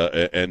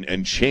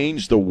and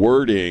changed the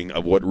wording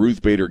of what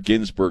Ruth Bader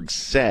Ginsburg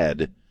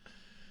said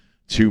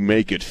to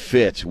make it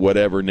fit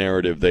whatever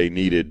narrative they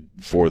needed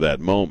for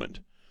that moment.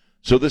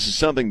 So this is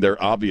something they're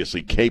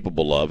obviously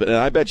capable of, and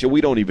I bet you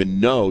we don't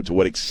even know to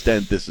what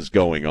extent this is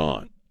going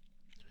on.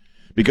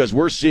 Because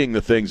we're seeing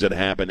the things that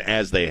happen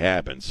as they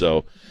happen.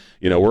 So,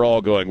 we're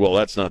all going, well,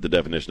 that's not the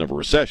definition of a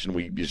recession.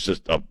 It's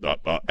just,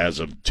 as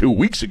of 2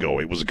 weeks ago,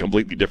 it was a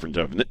completely different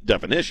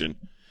definition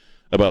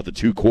about the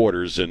 2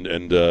 quarters and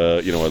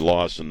a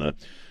loss in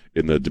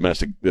the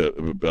domestic,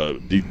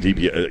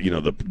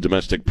 the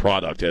domestic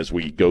product as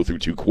we go through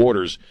 2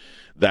 quarters.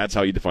 That's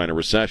how you define a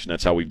recession.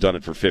 That's how we've done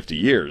it for 50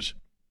 years.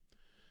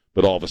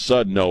 But all of a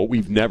sudden, no,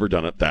 we've never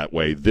done it that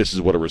way. This is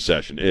what a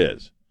recession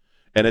is.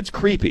 And it's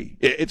creepy.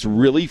 It's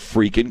really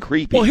freaking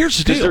creepy. Well, here's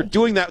the deal.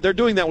 They're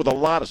doing that with a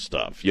lot of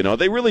stuff.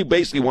 They really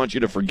basically want you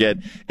to forget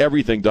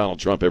everything Donald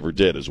Trump ever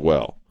did as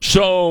well.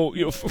 So,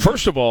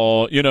 first of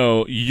all,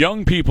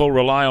 young people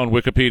rely on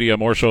Wikipedia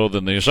more so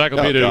than the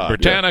Encyclopedia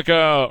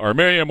Britannica or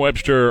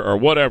Merriam-Webster or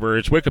whatever.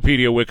 It's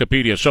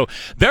Wikipedia. So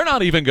they're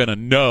not even going to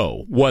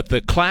know what the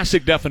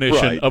classic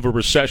definition of a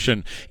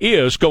recession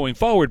is going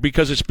forward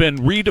because it's been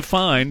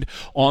redefined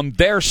on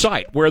their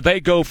site where they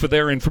go for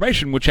their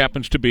information, which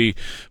happens to be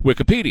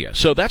Wikipedia.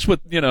 So that's what,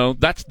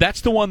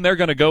 that's the one they're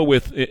going to go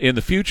with in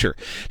the future.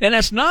 And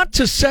that's not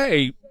to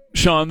say,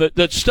 Sean,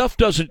 that stuff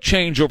doesn't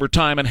change over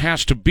time and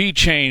has to be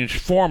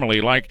changed formally.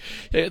 Like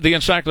the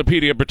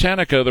Encyclopedia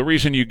Britannica, the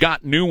reason you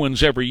got new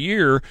ones every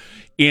year,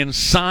 in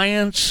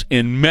science,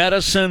 in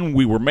medicine,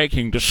 we were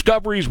making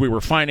discoveries. We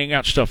were finding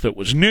out stuff that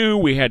was new.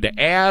 We had to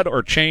add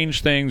or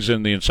change things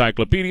in the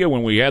encyclopedia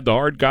when we had the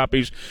hard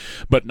copies,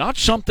 but not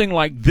something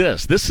like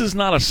this. This is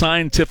not a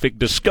scientific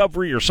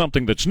discovery or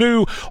something that's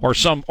new or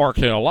some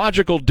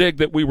archaeological dig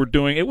that we were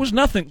doing. It was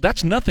nothing.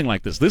 That's nothing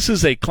like this. This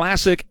is a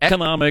classic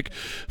economic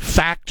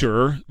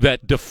factor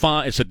that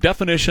it's a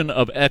definition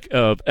of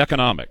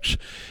economics.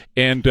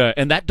 And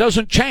that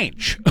doesn't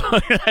change.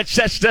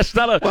 that's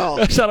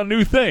not a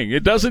new thing.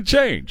 It doesn't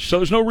change. So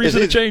there's no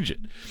reason to change it.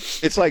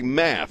 It's like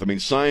math. I mean,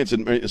 science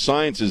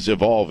is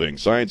evolving.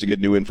 Science to get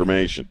new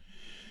information.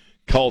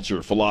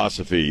 culture,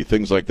 philosophy,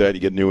 things like that.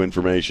 You get new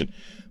information.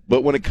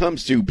 But when it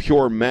comes to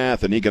pure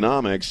math and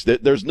economics,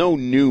 there's no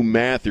new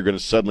math you're going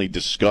to suddenly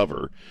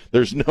discover.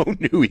 There's no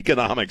new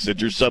economics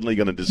that you're suddenly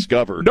going to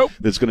discover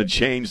that's going to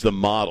change the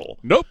model.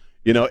 Nope.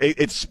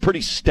 It's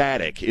pretty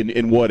static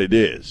in what it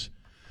is.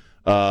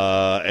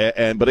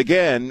 But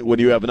again, when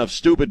you have enough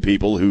stupid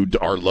people who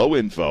are low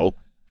info,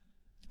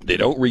 they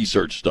don't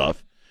research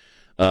stuff,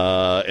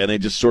 and they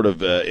just sort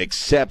of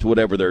accept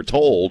whatever they're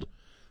told,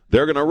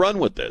 they're going to run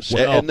with this.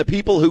 Well, and the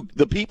people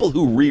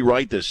who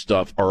rewrite this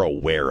stuff are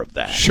aware of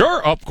that.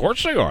 Sure, of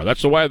course they are.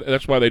 That's why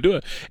they do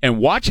it. And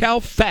watch how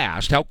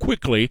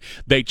quickly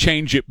they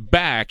change it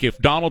back if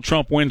Donald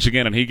Trump wins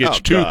again and he gets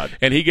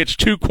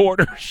two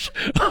quarters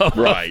of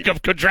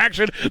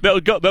contraction. They'll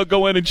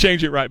go in and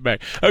change it right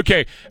back.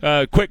 Okay,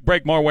 quick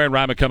break. More Ware and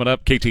Rima coming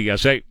up.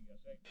 KTSA.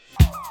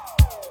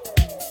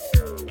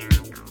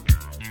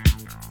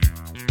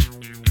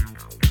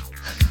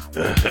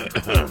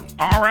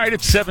 All right,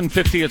 it's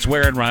 7:50. It's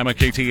Ware and Rima,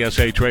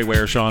 KTSA, Trey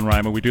Ware, Sean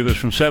Rima. We do this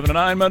from 7 to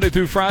 9, Monday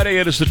through Friday.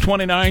 It is the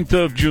 29th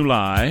of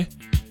July.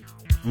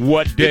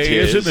 What day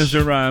is it,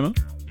 Mr. Rima?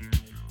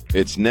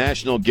 It's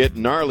National Get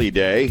Gnarly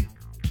Day.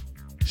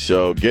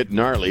 So get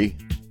gnarly.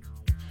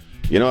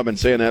 I've been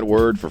saying that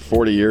word for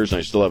 40 years, and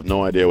I still have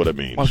no idea what it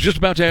means. I was just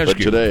about to ask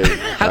you. Today,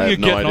 how do you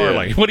get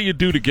gnarly? What do you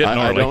do to get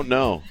gnarly? I don't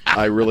know.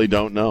 I really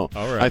don't know.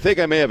 All right. I think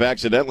I may have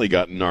accidentally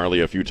gotten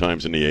gnarly a few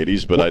times in the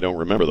 80s, but I don't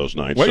remember those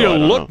nights. Well, so you I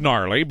don't look know.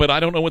 gnarly, but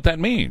I don't know what that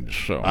means.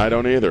 So I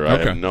don't either. Okay.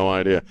 I have no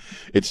idea.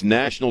 It's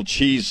National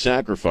Cheese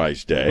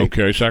Sacrifice Day.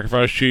 Okay,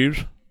 sacrifice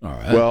cheese. All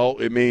right. Well,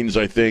 it means,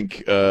 I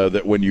think,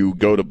 that when you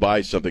go to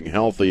buy something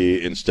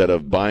healthy, instead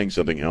of buying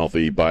something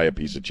healthy, buy a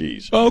piece of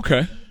cheese.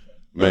 Okay.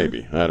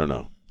 Maybe. I don't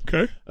know.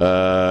 Okay.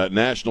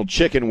 National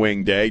Chicken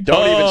Wing Day.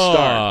 Don't even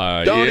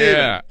start.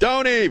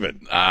 Don't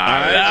even.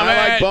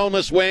 I like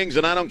boneless wings,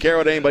 and I don't care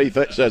what anybody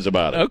says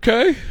about it.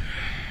 Okay.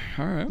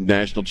 All right.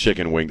 National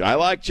Chicken Wing. I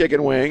like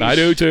chicken wings. I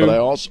do too. But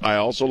I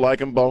also like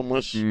them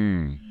boneless.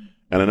 And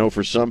I know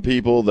for some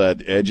people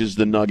that edges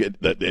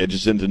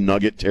into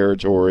nugget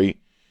territory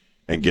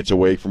and gets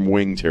away from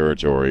wing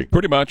territory.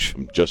 Pretty much.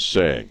 I'm just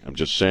saying.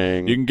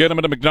 You can get them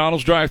at a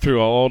McDonald's drive-thru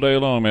all day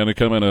long, man. They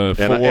come in a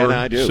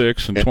 4,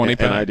 6, and 20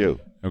 pack. And I do.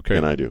 Okay.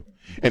 And I do.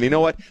 And you know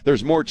what?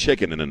 There's more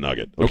chicken in a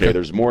nugget. Okay.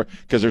 There's more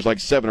because there's like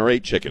 7 or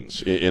 8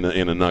 chickens in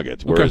a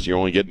nugget, whereas you're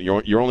only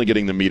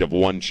getting the meat of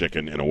one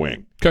chicken in a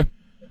wing. Okay.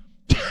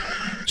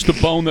 It's the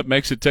bone that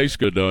makes it taste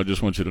good, though. I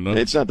just want you to know.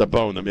 It's not the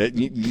bone. All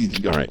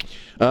right.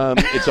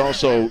 It's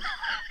also.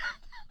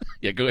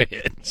 Yeah, go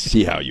ahead.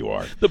 See how you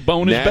are. The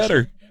bone is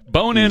better.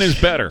 Bone in is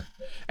better.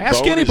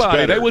 Ask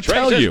anybody. They would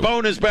tell you.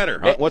 Bone is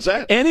better. What's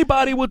that?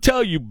 Anybody will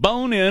tell you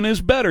bone in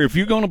is better. If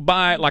you're going to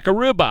buy it like a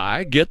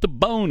ribeye, get the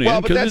bone in.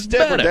 Well, but that's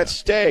different. Better. That's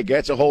steak.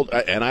 That's a whole.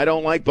 And I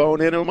don't like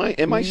bone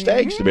in my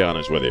steaks, to be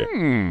honest with you.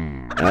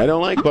 I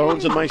don't like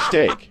bones in my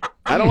steak.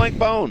 I don't like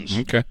bones.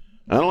 Okay.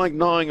 I don't like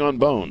gnawing on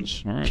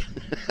bones. All right.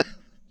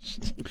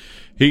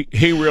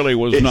 He really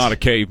was not a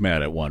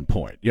caveman at one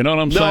point. You know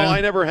what I'm saying? No,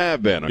 I never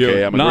have been.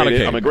 Okay, I'm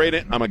a great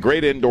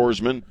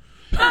indoorsman.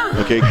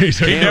 Okay,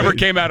 he never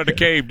came out of the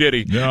cave, did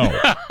he? No.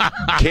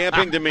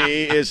 Camping to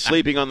me is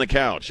sleeping on the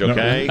couch.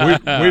 Okay, no,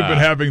 we've been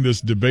having this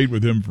debate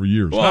with him for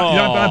years.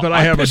 Not that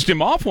I pissed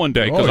him off one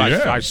day because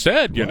I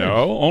said,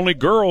 only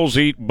girls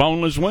eat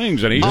boneless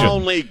wings, and he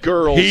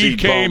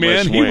came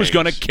in. He was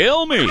going to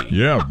kill me.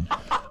 Yeah.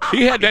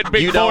 He had that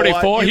big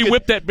 44. He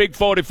whipped that big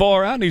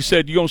 44 out, and he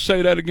said, "You gonna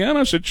say that again?"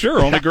 I said, "Sure.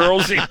 Only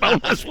girls eat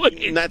boneless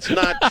wings." That's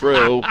not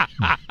true.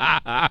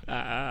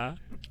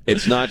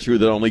 It's not true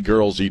that only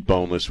girls eat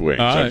boneless wings.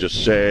 I'm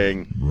just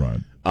saying. Right.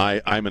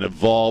 I'm an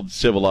evolved,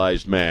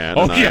 civilized man.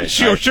 Oh, yeah,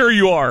 sure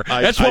you are.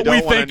 That's what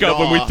we think of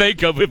when we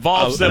think of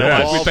evolved,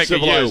 civilized. We think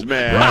civilized of you.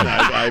 Man.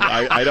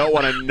 Right. I don't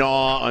want to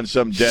gnaw on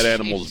some dead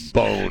animal's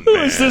bone. Who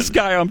is this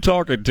guy I'm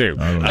talking to?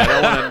 I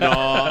don't want to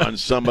gnaw on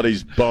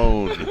somebody's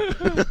bone.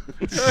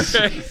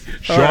 Okay.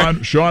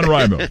 Sean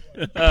Rima,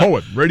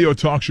 poet, radio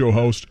talk show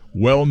host,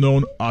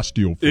 well-known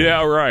osteophobe.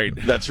 Yeah, right.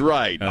 That's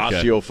right.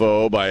 Okay.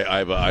 Osteophobe. I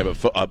have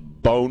a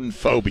bone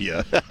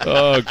phobia.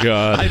 Oh,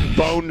 God. I'm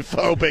bone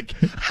phobic.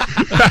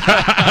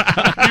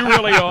 You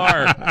really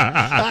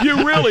are.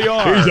 You really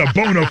are. He's a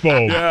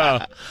bonophobe.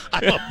 Yeah.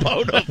 I'm a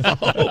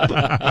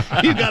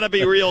bonophobe. You got to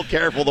be real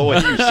careful the way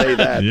you say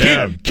that.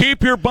 Yeah.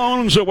 Keep your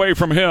bones away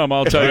from him,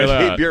 I'll tell you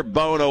that. Keep your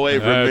bone away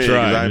from That's me.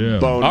 Right. I'm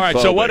bone All right,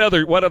 phobic. so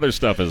what other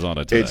stuff is on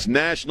it today? It's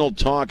National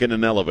Talk in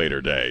an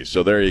Elevator Day,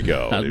 so there you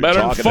go. That's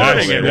better than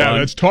farting in Yeah, one.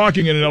 that's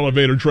talking in an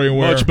elevator, Trey Ware.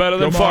 Well, it's better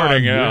than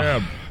farting,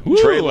 yeah.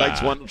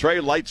 Trey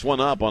lights one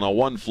up on a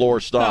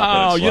one-floor stop.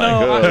 Oh,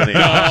 and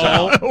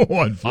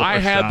it's I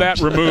had that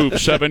removed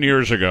 7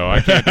 years ago. I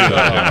can't do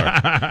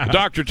that anymore. The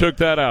doctor took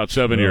that out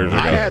 7 years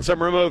ago. I had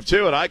some removed,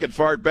 too, and I could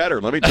fart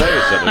better. Let me tell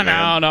you something,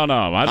 man.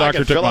 No. My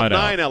doctor took mine out.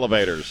 I could fill up 9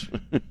 elevators.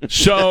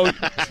 So,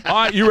 all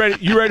right, you ready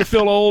to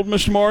feel old,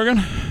 Mr.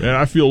 Morgan? Yeah,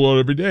 I feel old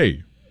every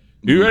day.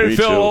 You ready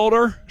to feel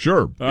older?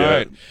 Sure. All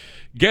right.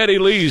 Geddy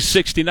Lee's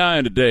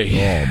 69 today. Oh,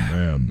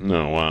 man.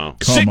 No, wow.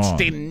 Come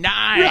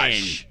 69.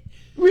 on.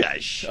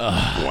 Rush.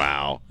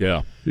 Wow.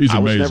 Yeah. He's I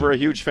was amazing. never a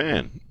huge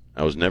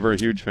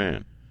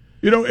fan.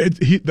 You know,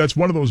 that's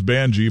one of those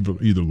bands you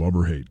either love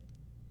or hate.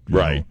 You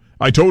Right. know?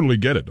 I totally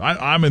get it.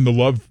 I'm in the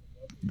love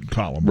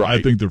column. Right.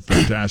 I think they're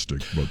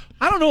fantastic. But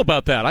I don't know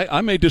about that.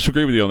 I may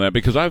disagree with you on that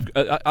because I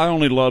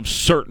only love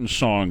certain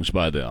songs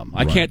by them.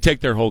 I can't take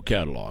their whole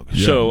catalog.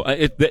 Yeah. So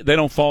they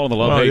don't fall in the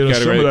love-hate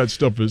category. some of that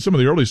stuff some of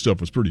the early stuff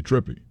was pretty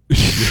trippy.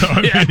 You know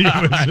what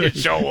I mean? It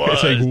sure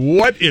was. It's like,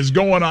 what is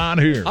going on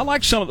here? I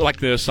like some of like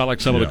this. I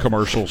like some of the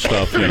commercial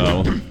stuff. You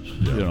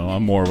know,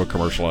 I'm more of a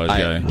commercialized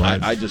guy.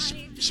 I just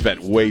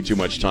spent way too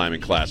much time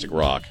in classic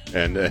rock,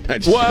 and I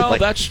just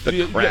that's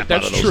the crap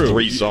that's out of those true.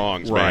 3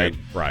 songs, Right,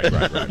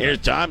 man. right. Here's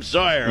Tom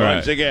Sawyer Right.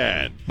 once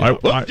again. I-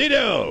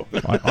 Whoop-de-doo.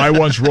 I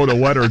once wrote a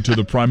letter to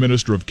the Prime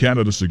Minister of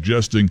Canada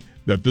suggesting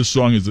that this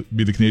song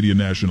be the Canadian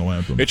national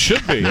anthem. It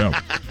should be. Yeah.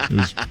 It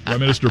was Prime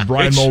Minister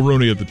Brian It's-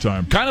 Mulroney at the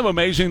time. Kind of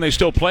amazing they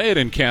still play it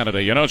in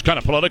Canada. You know, it's kind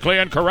of politically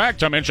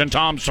incorrect to mention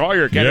Tom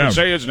Sawyer. Can't even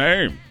say his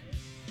name.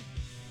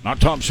 Not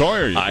Tom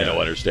Sawyer. I don't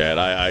understand.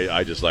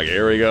 I just like,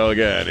 here we go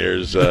again.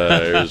 Here's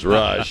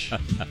Rush.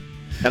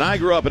 And I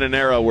grew up in an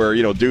era where,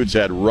 you know, dudes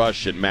had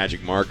Rush and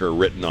Magic Marker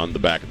written on the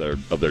back of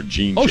their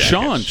jean Oh, jackets.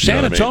 Sean, You San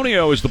know what I mean?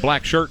 Antonio is the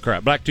black shirt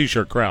crowd, black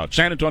T-shirt crowd.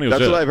 San Antonio's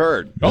That's it. what I've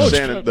heard. Oh, it's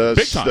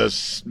big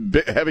time.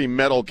 The heavy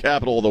metal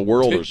capital of the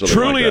world or something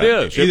Truly like it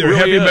that. is. It Either really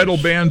heavy is. metal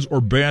bands or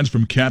bands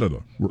from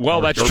Canada.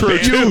 Well, that's Or true,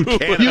 bands too. from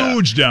Canada.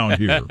 Huge down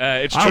here.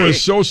 It's I true.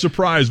 was so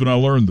surprised when I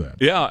learned that.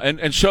 Yeah,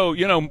 and so,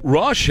 you know,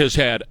 Rush has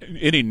had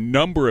any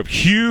number of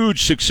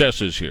huge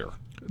successes here.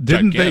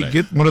 Didn't they Gigantic.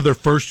 get one of their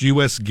first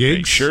U.S.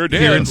 gigs? They sure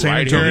did. Here in San right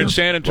Antonio? here in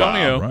San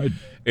Antonio. Wow, right.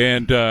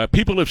 And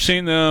people have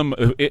seen them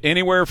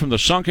anywhere from the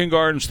Sunken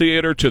Gardens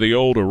Theater to the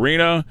old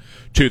arena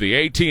to the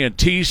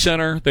AT&T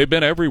Center. They've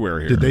been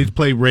everywhere here. Did they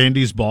play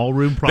Randy's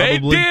Ballroom,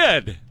 probably?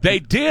 They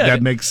did.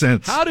 That makes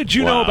sense. How did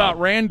you know Wow. about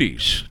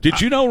Randy's?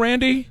 Did you know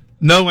Randy?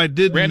 No, I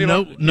didn't Randy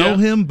know yeah.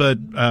 him, but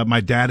my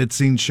dad had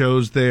seen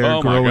shows there Oh,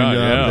 my growing God,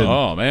 up. yeah. and-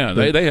 Oh, man.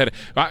 They had.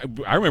 I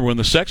remember when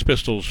the Sex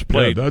Pistols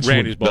played that's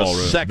Randy's what-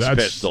 Ballroom. Sex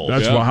Pistols.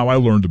 That's Yeah. how I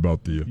learned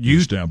about the You-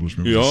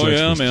 establishment. was the Oh, Sex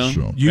yeah, Pistols man.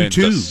 show. You And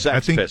too. the Sex I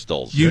think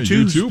Pistols. You Yeah,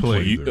 too U2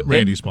 played played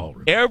Randy's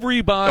Ballroom.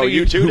 Everybody. Oh,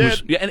 you two who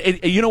was, did? yeah, and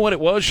you know what it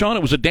was, Sean?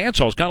 It was a dance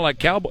hall. It's kind of like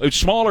Cowboy, a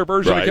smaller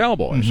version Right. of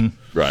Cowboys.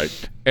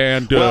 Right.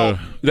 And Well,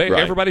 right.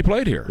 everybody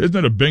played here. Isn't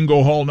it a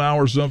bingo hall now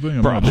or something?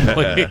 I'm not-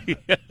 Probably,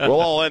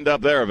 We'll all end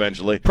up there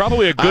eventually.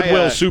 probably a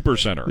Goodwill I, super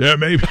center. Yeah,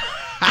 maybe.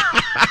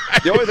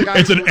 The only thing I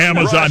It's an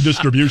Amazon Rush,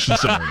 distribution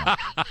center.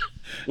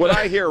 When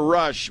I hear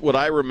Rush, what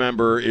I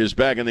remember is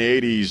back in the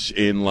 80s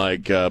in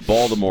like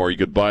Baltimore, you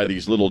could buy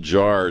these little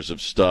jars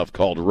of stuff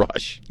called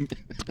Rush.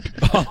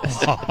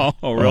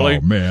 Oh, really?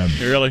 Oh, man.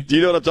 Really? Do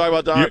you know what I'm talking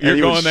about, Don? You're And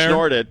he would going there?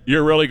 snort it.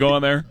 You're really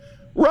going there?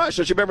 Rush.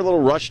 Don't you remember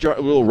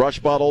little Rush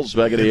bottles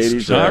back in the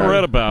 80s? I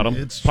read about them.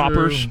 It's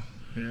Poppers.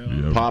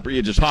 true. Popper.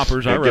 You just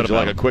Poppers, I it read gives you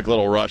about like a them. quick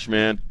little rush,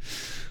 man.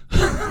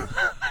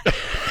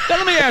 Now,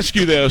 let me ask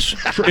you this: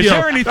 Is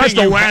there anything? That's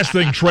the you- last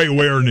thing Trey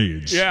Ware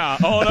needs. Yeah.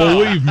 Oh no.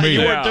 Believe me.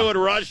 You Yeah. weren't doing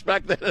Rush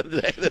back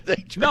then.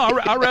 No,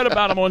 I read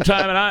about them one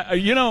time,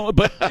 and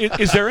but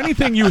is there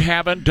anything you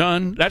haven't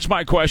done? That's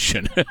my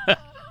question.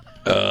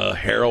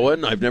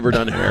 Heroin. I've never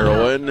done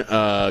heroin.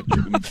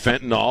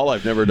 Fentanyl.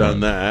 I've never done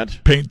that.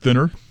 Paint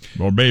thinner.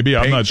 Or maybe,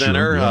 I'm Paint not thinner.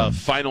 sure. Yeah.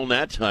 Final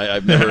net.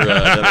 I've never hit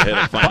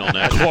a final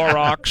net.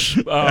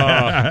 Clorox.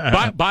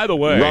 By the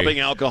way, Rubbing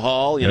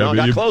alcohol. You Yeah, know, but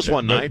got you- close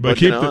one night.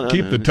 But you keep, know,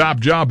 keep the top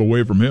job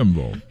away from him,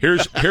 though.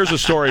 here's a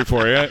story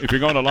for you. If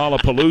you're going to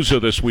Lollapalooza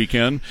this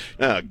weekend,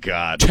 Oh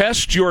God.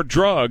 test your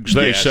drugs,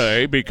 they Yes,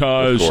 say,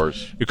 because of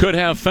course. you could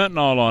have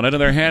fentanyl on it, and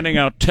they're handing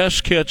out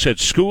test kits at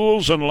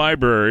schools and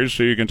libraries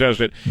so you can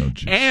test it. Oh,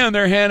 geez. And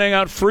they're handing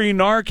out free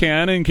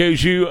Narcan in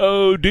case you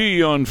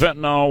OD on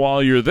fentanyl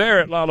while you're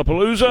there at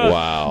Lollapalooza.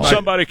 Wow.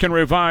 Somebody can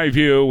revive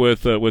you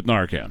with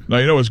Narcan. Now,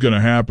 you know what's going to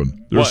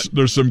happen.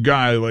 There's some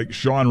guy like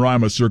Sean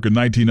Rima circa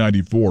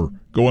 1994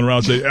 going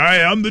around saying,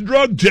 "Hey, I'm the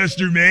drug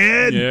tester,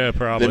 man." Yeah, Let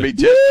probably. me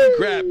test some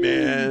crap,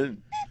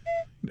 man.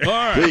 All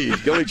right.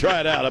 Please, let me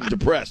try it out. I'm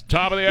depressed.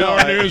 Top of the No, hour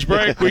I- news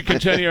break. We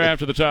continue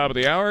after the top of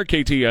the hour.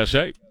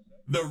 KTSA.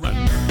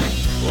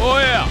 Oh,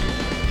 yeah.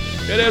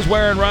 It is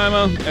Ware and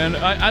Rima. And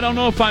I don't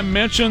know if I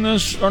mentioned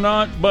this or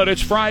not, but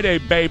it's Friday,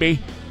 baby.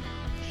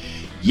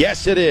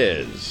 Yes, it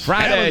is.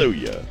 Friday.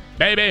 Hallelujah.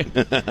 Baby.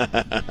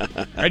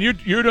 And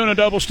you're doing a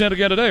double stint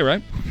again today,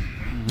 right?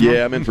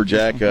 Yeah, I'm in for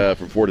Jack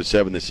from 4 to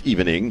 7 this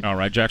evening. All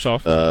right, Jack's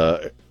off.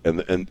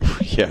 And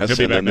yes, He'll be and back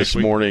then next this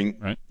week, morning,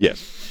 right?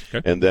 yes.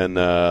 Okay. And then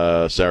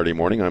Saturday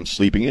morning, I'm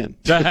sleeping in.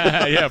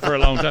 Yeah, for a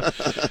long time.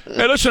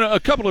 Hey, listen, a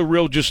couple of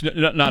real, just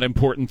not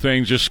important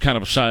things, just kind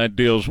of side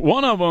deals.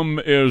 One of them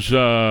is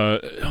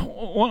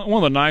one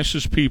of the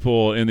nicest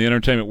people in the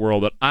entertainment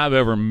world that I've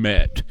ever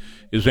met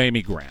is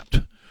Amy Grant.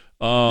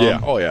 Yeah.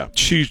 Oh, yeah.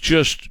 She's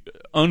just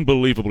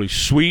unbelievably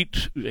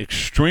sweet,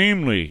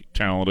 extremely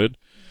talented.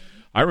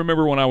 I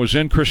remember when I was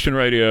in Christian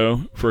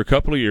radio for a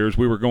couple of years,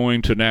 we were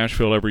going to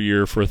Nashville every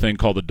year for a thing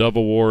called the Dove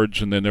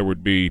Awards, and then there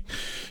would be,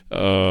 we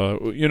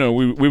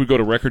would go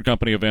to record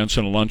company events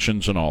and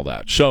luncheons and all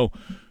that. So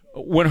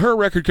when her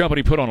record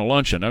company put on a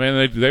luncheon, I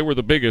mean, they were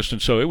the biggest,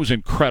 and so it was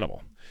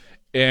incredible.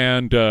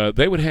 And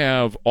they would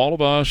have all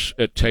of us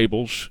at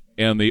tables,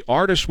 and the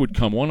artist would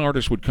come. One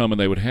artist would come, and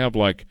they would have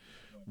like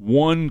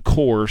one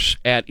course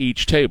at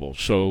each table.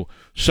 So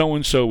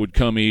and so would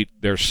come eat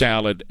their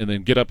salad, and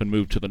then get up and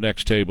move to the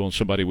next table, and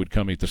somebody would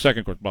come eat the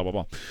second course. Blah blah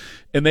blah.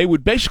 And they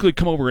would basically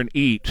come over and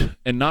eat,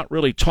 and not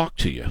really talk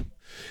to you.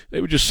 They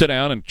would just sit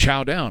down and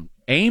chow down.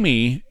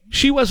 Amy,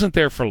 she wasn't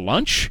there for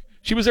lunch.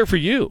 She was there for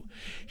you.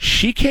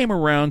 She came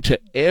around to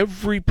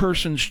every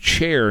person's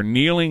chair,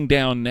 kneeling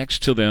down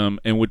next to them,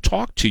 and would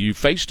talk to you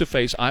face to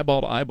face,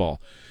 eyeball to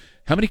eyeball.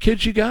 How many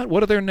kids you got?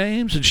 What are their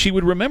names? And she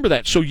would remember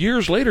that. So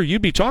years later,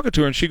 you'd be talking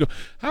to her, and she'd go,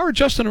 how are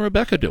Justin and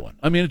Rebecca doing?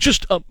 I mean,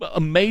 just an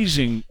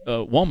amazing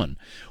woman.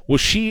 Well,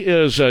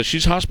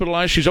 she's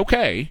hospitalized. She's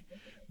okay,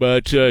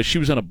 but she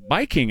was in a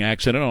biking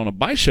accident on a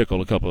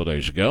bicycle a couple of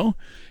days ago,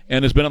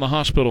 and has been in the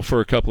hospital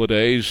for a couple of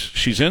days.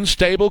 She's in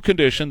stable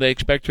condition. They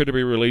expect her to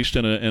be released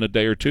in a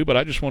day or two, but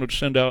I just wanted to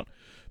send out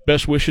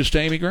best wishes to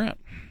Amy Grant.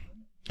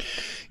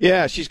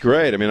 Yeah, she's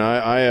great. I mean,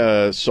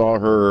 I saw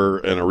her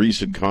in a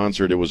recent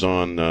concert. It was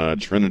on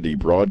Trinity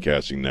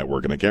Broadcasting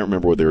Network, and I can't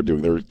remember what they were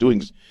doing. They were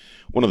doing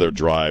one of their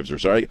drives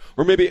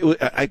or maybe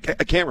I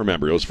can't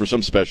remember. It was for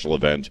some special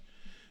event,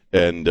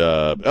 and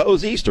it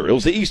was Easter. It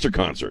was the Easter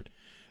concert.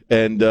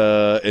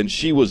 And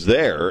she was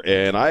there,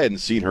 and I hadn't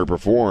seen her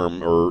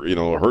perform or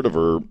heard of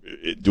her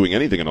doing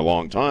anything in a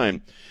long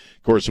time.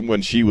 Of course,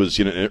 when she was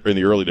in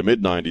the early to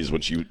mid '90s,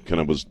 when she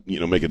kind of was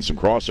making some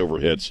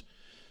crossover hits,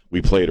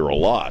 we played her a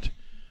lot,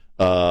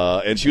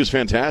 and she was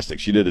fantastic.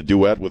 She did a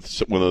duet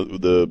with one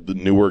of the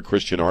newer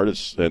Christian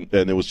artists, and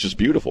it was just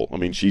beautiful. I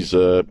mean, she's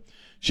the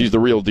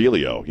real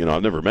dealio.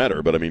 I've never met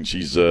her, but I mean,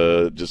 she's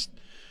just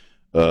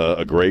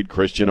a great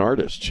Christian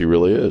artist. She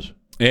really is.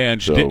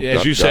 And so,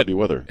 as you said,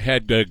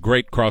 had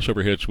great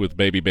crossover hits with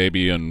Baby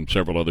Baby and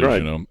several others,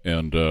 right.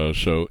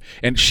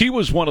 And she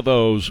was one of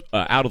those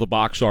out of the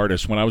box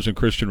artists. When I was in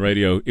Christian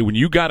radio, when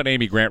you got an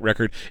Amy Grant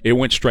record, it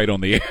went straight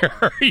on the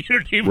air. You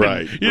didn't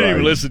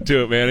even listen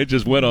to it, man. It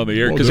just went on the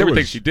air because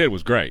everything she did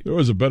was great. There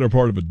was a better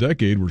part of a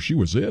decade where she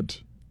was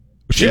it.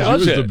 She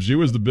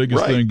was the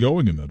biggest thing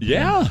going in that.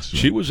 Yeah, so.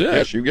 She was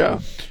it. Yeah.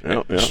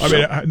 I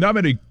mean, not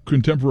many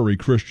contemporary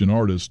Christian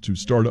artists who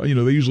start. They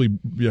usually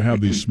have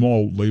these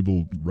small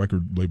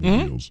record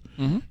label deals,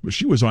 but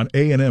she was on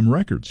A&M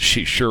Records.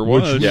 She sure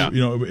was.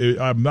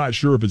 I'm not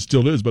sure if it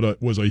still is, but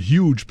it was a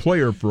huge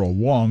player for a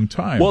long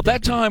time. Well, at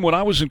that time when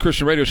I was in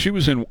Christian radio, she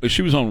was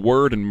on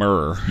Word and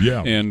Myrrh.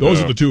 Yeah, and those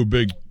are the two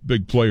big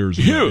players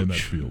in that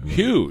field. Right?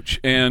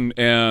 Huge.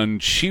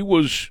 And she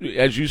was,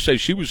 as you say,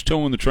 she was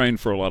towing the train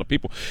for a lot of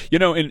people. In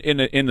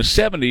the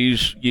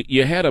 70s,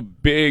 you had a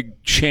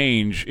big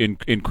change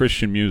in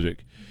Christian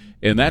music.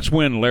 And that's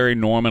when Larry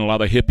Norman, a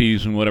lot of the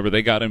hippies and whatever,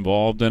 they got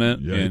involved in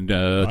it. Yeah,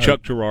 and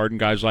Chuck Girard and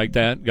guys like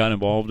that got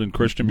involved in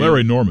Christian music.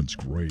 Larry Norman's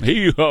great. Man,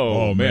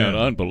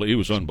 he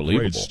was unbelievable.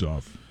 Great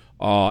stuff.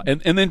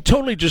 And then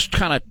totally just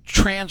kind of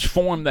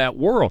transformed that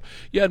world.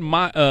 You had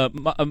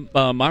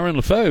Myron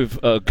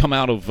Lefebvre come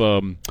out of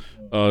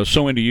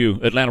So Into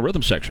You, Atlanta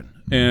Rhythm Section.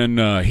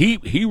 And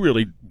he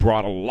really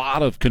brought a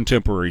lot of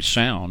contemporary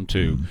sound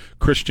to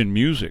Christian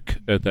music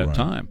at that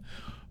time.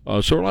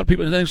 So a lot of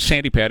people, and then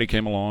Sandy Patty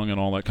came along and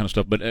all that kind of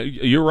stuff. But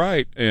you're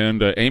right,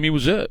 and Amy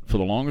was it for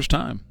the longest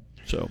time.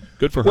 So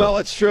good for her. Well,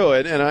 it's true,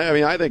 and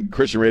I think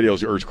Christian radio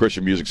or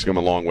Christian music's come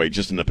a long way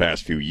just in the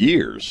past few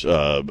years.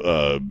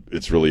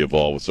 It's really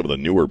evolved with some of the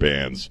newer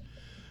bands,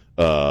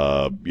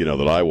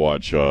 that I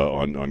watch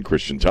on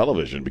Christian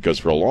television, because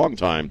for a long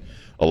time,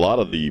 a lot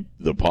of the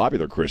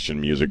popular Christian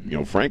music,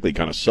 frankly,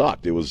 kind of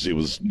sucked. It was,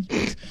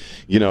 it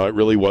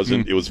really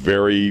wasn't. It was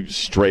very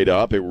straight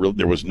up. There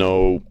was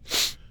no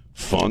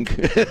funk,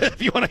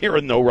 if you want to hear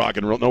no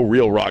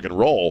real rock and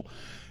roll.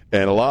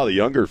 And a lot of the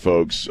younger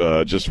folks,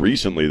 just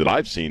recently that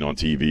I've seen on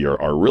TV,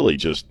 are really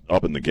just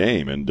up in the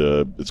game, and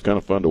it's kind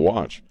of fun to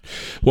watch.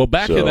 Well,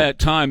 back in that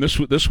time, this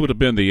would have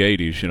been the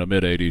 80s,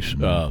 mid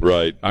 80s.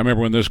 Right. I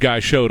remember when this guy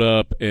showed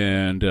up,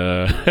 and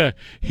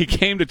he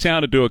came to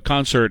town to do a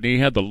concert, and he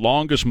had the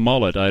longest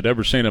mullet I'd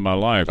ever seen in my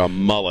life. A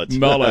mullet.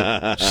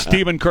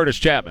 Stephen Curtis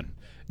Chapman.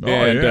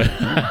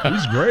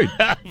 He's great.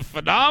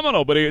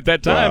 Phenomenal, but at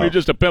that time, he was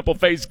just a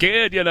pimple-faced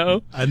kid,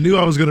 I knew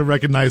I was going to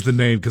recognize the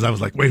name because I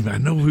was like, wait a minute, I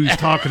know who he's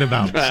talking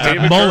about.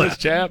 Stephen Curtis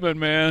Chapman,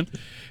 man.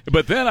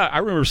 But then I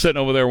remember sitting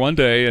over there one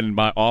day in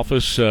my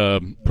office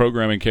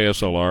programming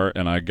KSLR,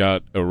 and I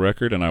got a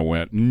record, and I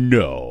went,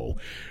 no.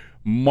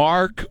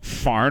 Mark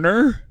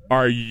Farner?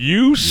 Are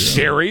you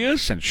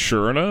serious? And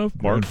sure enough,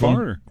 Mark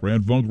Farner.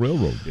 Grand Funk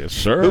Railroad. Yes,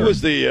 sir. Who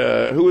was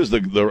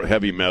the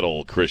heavy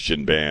metal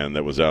Christian band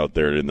that was out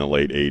there in the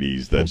late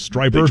 80s? That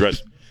Stryper?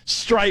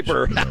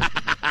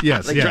 Stryper.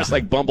 Yes, they dressed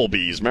like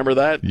bumblebees. Remember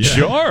that? Yeah,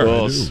 sure.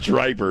 Oh,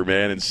 Stryper,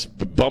 man,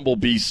 and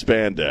bumblebee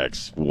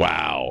spandex.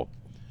 Wow.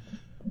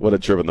 What a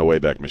trip in the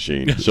Wayback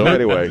Machine. So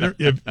anyway.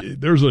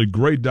 There's a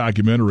great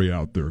documentary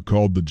out there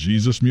called The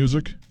Jesus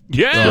Music.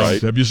 Yes.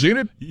 Right. Have you seen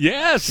it?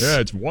 Yes. Yeah,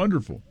 it's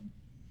wonderful.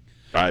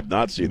 I've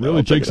not seen that. Really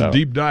I'll check takes it a out.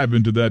 deep dive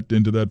into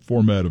that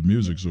format of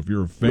music. So if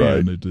you're a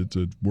fan, Right. it's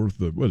worth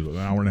an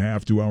hour and a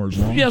half, 2 hours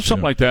long. Yeah,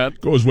 something like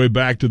that. Goes way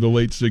back to the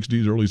late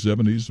 '60s, early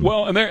 '70s. So.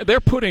 Well, and they're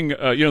putting,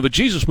 the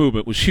Jesus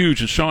movement was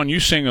huge. And Sean, you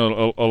sing a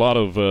lot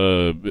of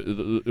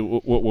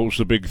what was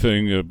the big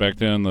thing back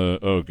then?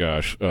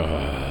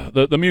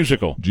 The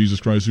musical Jesus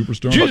Christ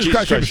Superstar. Jesus Jesus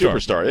Christ Christ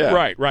Superstar, yeah.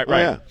 Right. Oh,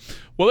 yeah.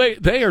 Well,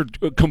 they are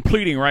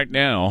completing right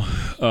now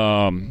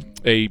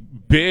a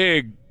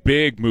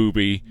big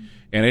movie,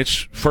 and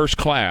it's first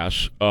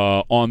class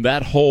on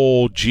that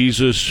whole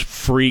Jesus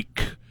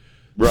freak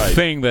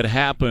thing that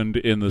happened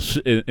in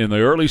the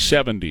early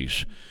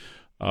 '70s.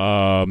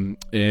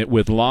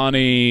 With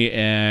Lonnie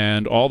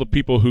and all the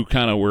people who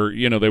kind of were,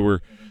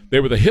 they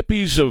were the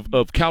hippies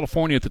of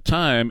California at the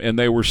time, and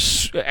they were,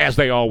 as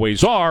they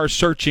always are,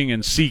 searching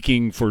and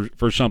seeking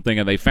for something,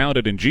 and they found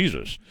it in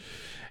Jesus.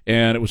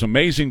 And it was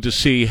amazing to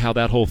see how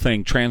that whole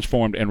thing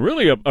transformed, and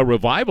really a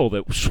revival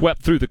that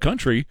swept through the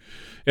country.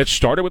 It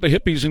started with the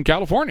hippies in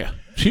California.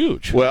 It's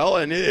huge. Well,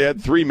 and it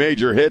had three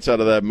major hits out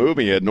of that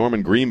movie. You had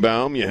Norman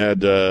Greenbaum, you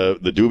had the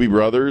Doobie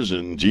Brothers,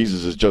 and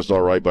Jesus Is Just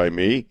All Right by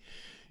Me.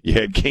 You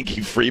had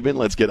Kinky Friedman,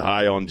 Let's Get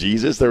High on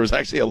Jesus. There was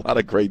actually a lot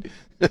of great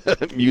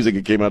music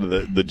that came out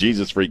of the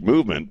Jesus Freak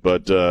movement.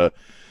 But,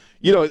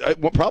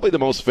 probably the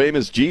most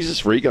famous Jesus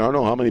Freak, and I don't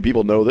know how many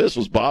people know this,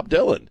 was Bob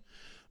Dylan.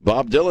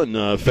 Bob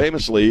Dylan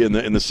famously in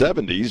the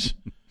 70s,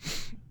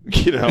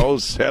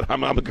 said,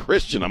 I'm a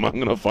Christian. I'm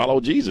going to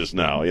follow Jesus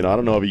now. I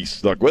don't know if he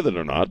stuck with it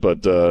or not,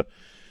 but,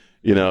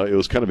 it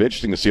was kind of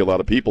interesting to see a lot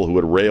of people who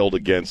had railed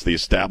against the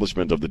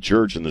establishment of the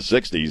church in the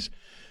 60s.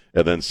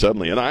 And then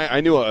suddenly, and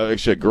I knew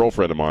actually a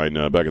girlfriend of mine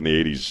back in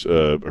the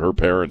 80s, her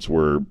parents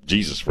were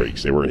Jesus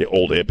freaks. They were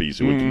old hippies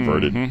who had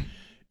converted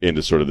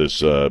into sort of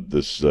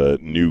this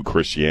new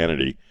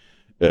Christianity.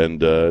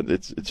 And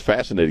it's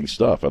fascinating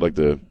stuff. I'd like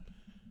to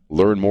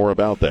learn more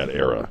about that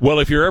era. Well,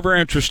 if you're ever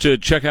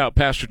interested, check out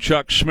Pastor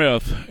Chuck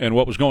Smith and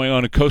what was going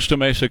on in Costa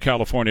Mesa,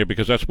 California,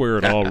 because that's where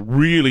it all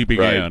really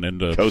began. Right.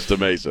 And Costa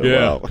Mesa.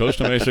 Yeah, Wow.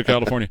 Costa Mesa,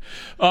 California.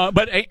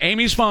 But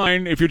Amy's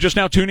fine. If you're just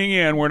now tuning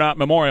in, we're not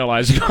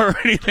memorializing her or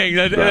anything.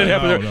 That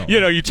happened.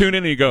 No. You tune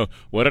in and you go,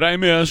 what did I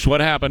miss? What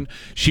happened?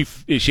 She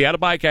had a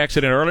bike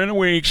accident early in the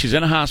week. She's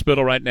in a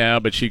hospital right now,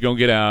 but she's going to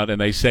get out.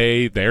 And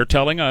they're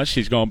telling us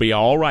she's going to be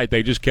all right.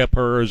 They just kept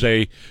her as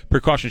a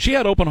precaution. She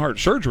had open heart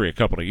surgery a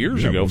couple of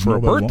years ago for a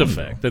birth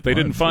defect that they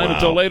didn't find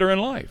until later in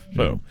life.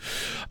 So,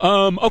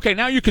 okay,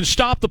 now you can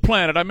stop the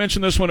planet. I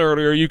mentioned this one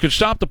earlier. You can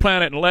stop the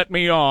planet and let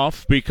me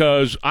off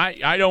because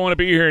I don't want to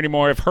be here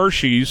anymore. If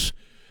Hershey's,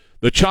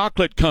 the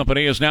chocolate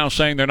company, is now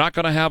saying they're not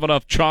going to have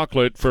enough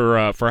chocolate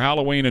for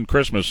Halloween and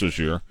Christmas this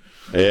year.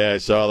 Yeah, I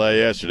saw that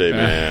yesterday,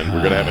 man.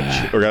 We're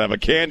gonna have a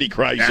candy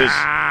crisis.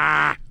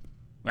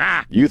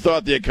 You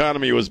thought the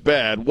economy was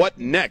bad. What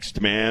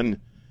next, man?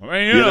 Well,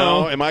 you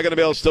know, am I going to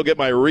be able to still get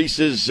my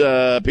Reese's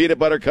peanut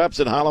butter cups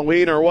at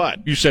Halloween or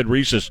what? You said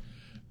Reese's.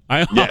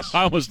 Yes.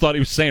 I almost thought he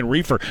was saying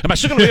reefer. Am I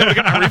still going to be able to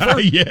get my reefer?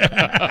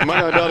 Yeah. Am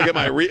I going to be able to get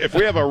my if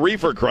we have a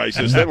reefer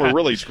crisis, then we're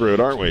really screwed,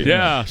 aren't we?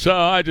 Yeah. So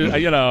I just,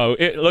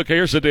 look,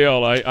 here's the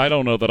deal. I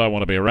don't know that I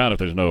want to be around if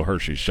there's no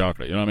Hershey's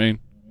chocolate. You know what I mean?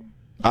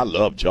 I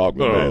love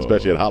chocolate, man,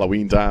 especially at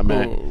Halloween time,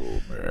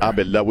 man.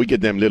 We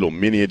get them little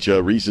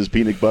miniature Reese's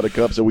peanut butter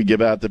cups that we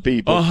give out to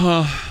people.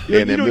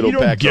 And them little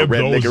packs of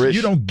red licorice.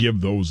 You don't give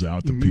those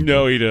out to people.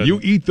 No, he doesn't. You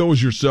eat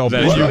those yourself,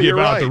 and Well, you you're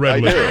give out right. the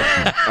red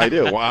licorice. I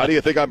do. Well, how do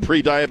you think I'm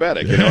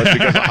pre-diabetic? It's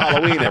because of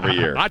Halloween every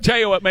year. I tell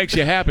you what makes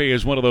you happy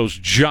is one of those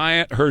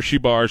giant Hershey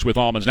bars with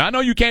almonds. Now, I know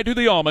you can't do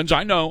the almonds.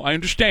 I know. I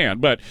understand.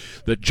 But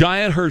the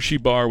giant Hershey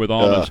bar with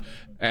almonds,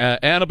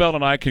 Annabelle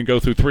and I can go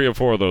through 3 or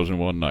 4 of those in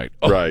one night.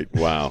 Oh, Right.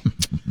 Wow.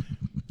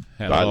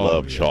 I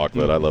love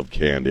chocolate. I love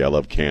candy. I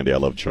love candy. I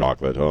love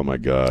chocolate. Oh my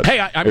God!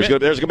 Hey, there's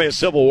gonna be a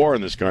civil war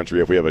in this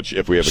country if we have a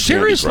seriously.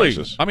 candy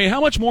crisis. I mean,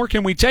 how much more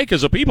can we take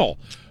as a people?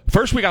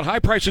 First, we got high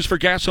prices for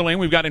gasoline.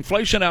 We've got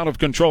inflation out of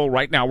control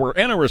right now. We're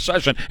in a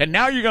recession, and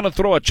now you're going to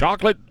throw a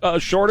chocolate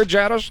shortage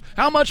at us?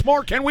 How much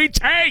more can we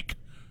take?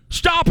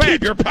 Stop it!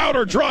 Keep your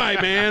powder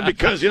dry, man,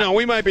 because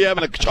we might be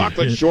having a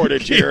chocolate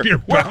shortage here.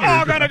 We're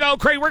all going to go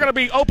crazy. We're going to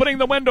be opening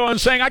the window and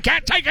saying, "I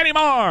can't take any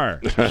more."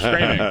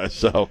 Screaming.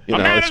 So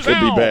this could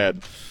be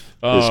bad.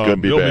 This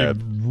could be They'll bad.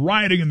 be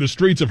rioting in the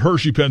streets of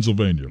Hershey,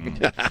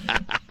 Pennsylvania.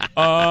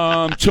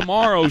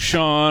 Tomorrow,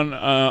 Sean,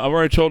 I've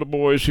already told the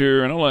boys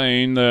here in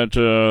Elaine that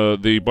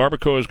the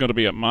barbacoa is going to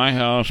be at my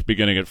house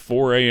beginning at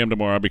 4 a.m.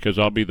 tomorrow because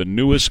I'll be the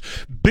newest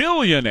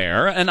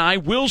billionaire, and I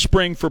will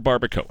spring for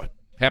barbacoa.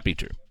 Happy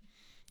to.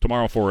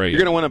 Tomorrow, 4 a.m.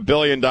 You're going to win $1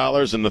 billion,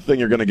 and the thing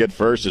you're going to get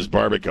first is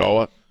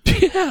barbacoa.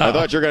 Yeah. I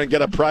thought you were going to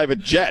get a private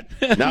jet.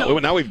 Now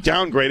we've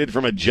downgraded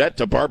from a jet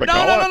to barbacoa. No.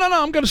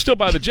 I'm going to still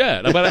buy the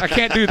jet, but I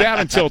can't do that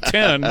until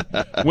 10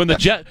 when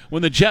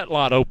the jet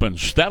lot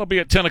opens. That'll be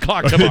at 10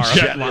 o'clock tomorrow.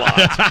 Jet lot.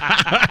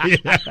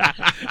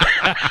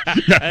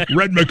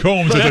 Red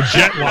McCombs has a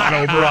jet lot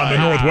over on the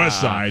northwest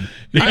side.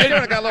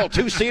 I got a little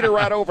two-seater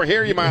right over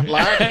here you might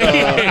like.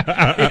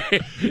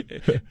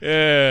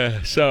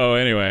 So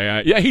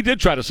anyway, he did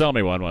try to sell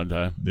me one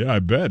time. Yeah, I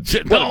bet.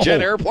 What, a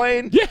jet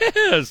airplane?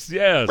 Yes.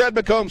 Fred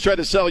McCombs tried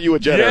to sell you a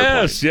jet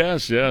airplane.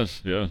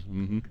 Yes.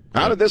 Mm-hmm.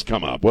 How did this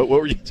come up? What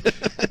were you?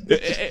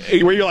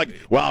 Were you like,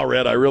 wow,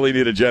 Red, I really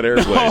need a jet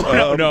airplane?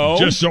 No.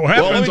 Just so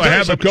happens I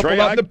have a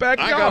couple out in the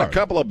backyard. I got a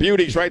couple of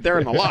beauties right there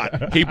in the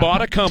lot. He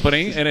bought a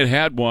company, and it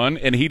had one,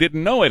 and he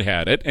didn't know it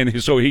had it,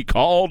 and so he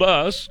called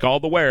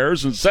the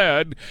Wares, and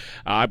said,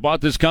 "I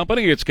bought this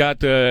company. It's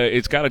got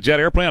a jet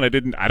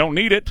airplane. I don't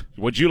need it.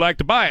 Would you like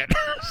to buy it?"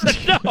 I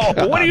said, "No.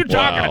 What are you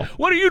talking?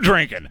 What are you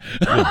drinking?"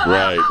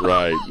 Right.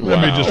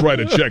 Let me just write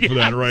a check for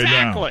that right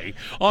exactly.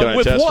 now. Can I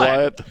with test what?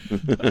 fly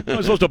it? I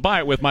was supposed to buy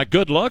it with my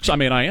good looks. I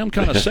mean, I am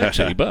kind of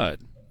sexy, but.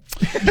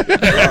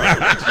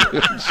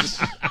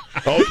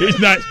 He's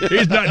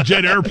not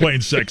jet airplane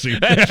sexy.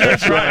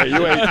 That's right.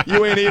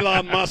 You ain't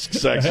Elon Musk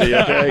sexy,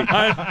 okay?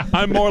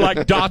 I'm more like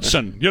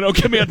Datsun.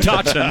 Give me a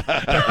Datsun.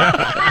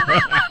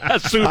 A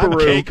Subaru. I'm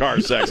K-car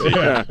sexy.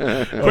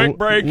 Quick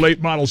break.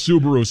 Late model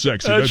Subaru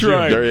sexy. That's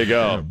right. There you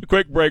go.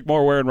 Quick break.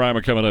 More Ware and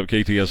Rima coming up.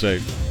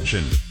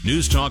 KTSA.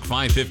 News Talk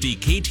 550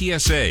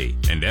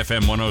 KTSA and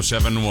FM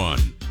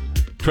 107.1.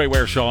 Trey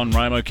Ware, Sean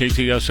Rima,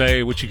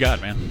 KTSA. What you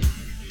got, man?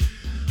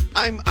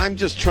 I'm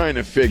just trying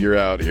to figure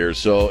out here.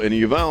 So in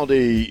Uvalde,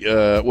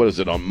 what is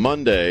it, on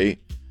Monday,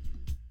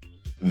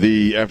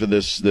 after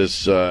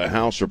this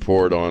House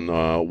report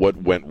on what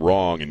went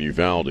wrong in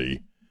Uvalde,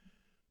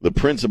 the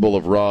principal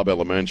of Robb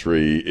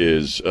Elementary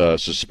is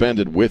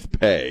suspended with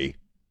pay.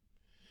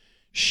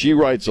 She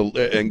writes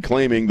and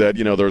claiming that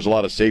there's a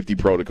lot of safety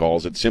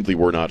protocols that simply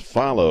were not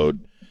followed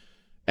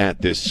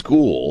at this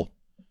school.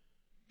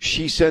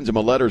 She sends him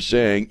a letter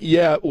saying,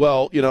 yeah,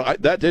 well,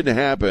 that didn't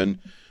happen.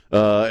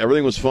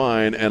 Everything was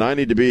fine, and I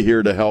need to be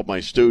here to help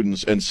my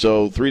students. And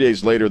so 3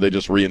 days later, they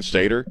just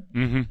reinstate her.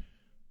 Mm-hmm.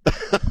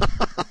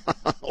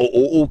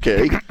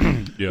 Okay.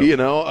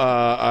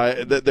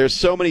 Yeah. There's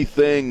so many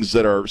things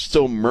that are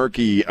still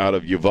murky out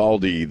of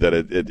Uvalde that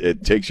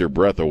it takes your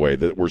breath away,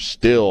 that we're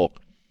still,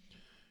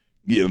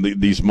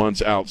 these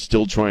months out,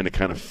 still trying to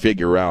kind of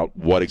figure out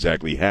what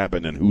exactly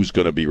happened and who's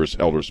going to be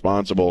held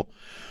responsible.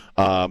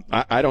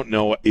 I don't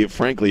know,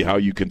 frankly, how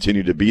you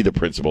continue to be the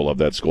principal of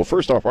that school.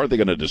 First off, aren't they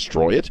going to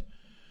destroy it?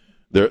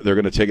 They're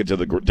going to take it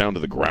down to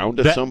the ground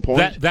at some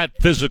point. That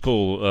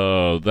physical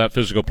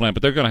plant,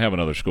 but they're going to have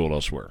another school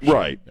elsewhere. So,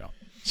 right. Yeah.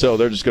 So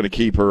they're just going to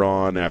keep her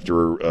on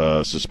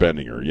after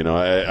suspending her.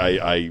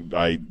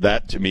 I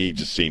that to me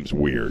just seems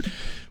weird.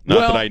 Not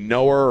that I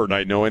know her or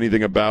I know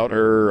anything about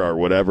her or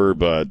whatever,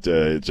 but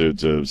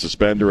to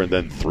suspend her and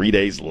then 3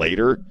 days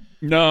later.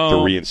 No.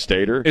 To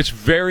reinstate her? It's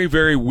very,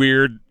 very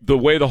weird the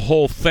way the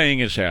whole thing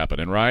is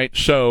happening, right?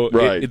 So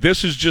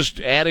this is just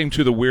adding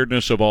to the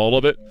weirdness of all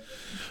of it.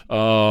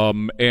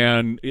 The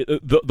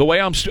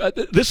way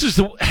this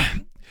is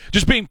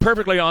just being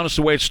perfectly honest,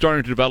 the way it's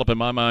starting to develop in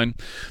my mind,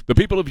 the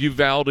people of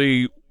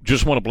Uvalde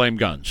just want to blame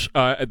guns.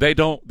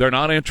 They're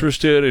not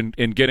interested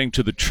in getting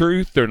to the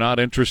truth. They're not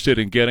interested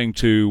in getting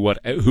to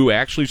who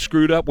actually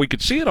screwed up. We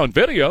could see it on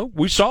video.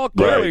 We saw it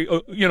clearly,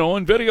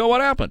 on video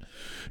what happened.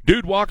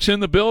 Dude walks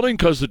in the building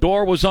because the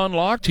door was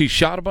unlocked. He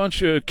shot a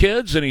bunch of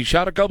kids and he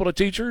shot a couple of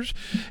teachers.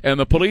 And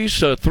the police,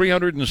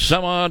 300 and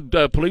some odd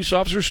police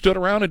officers stood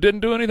around and didn't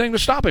do anything to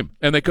stop him.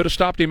 And they could have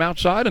stopped him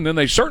outside, and then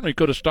they certainly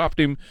could have stopped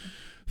him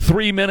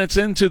 3 minutes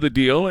into the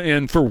deal,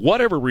 and for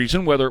whatever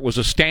reason, whether it was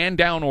a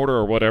stand-down order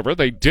or whatever,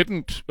 they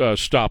didn't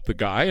stop the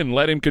guy and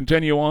let him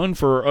continue on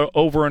for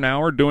over an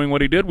hour doing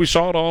what he did. We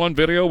saw it all on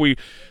video. We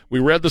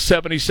read the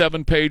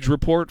 77-page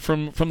report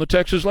from the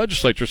Texas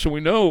legislature, so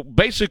we know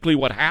basically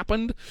what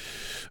happened.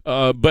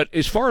 But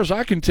as far as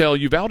I can tell,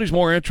 Uvalde's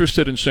more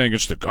interested in saying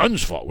it's the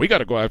gun's fault. We got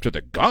to go after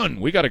the gun.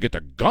 We got to get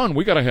the gun.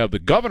 We got to have the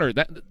governor.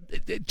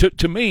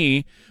 To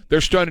me,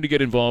 they're starting to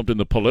get involved in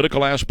the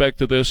political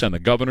aspect of this and the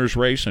governor's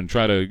race and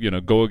try to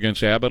go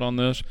against Abbott on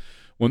this,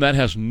 when that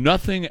has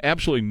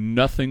absolutely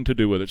nothing to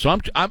do with it. So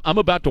I'm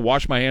about to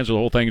wash my hands of the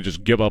whole thing and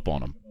just give up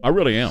on them. I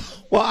really am.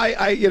 Well,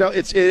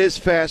 it is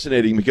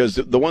fascinating because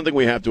the one thing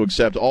we have to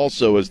accept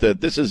also is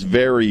that this is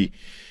very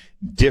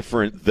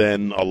different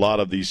than a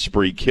lot of these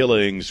spree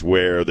killings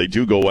where they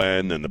do go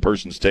in and the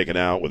person's taken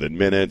out within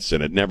minutes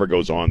and it never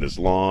goes on this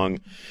long.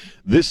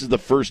 This is the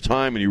first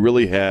time when you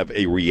really have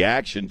a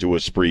reaction to a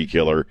spree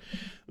killer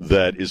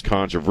that is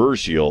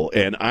controversial,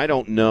 and I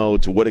don't know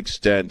to what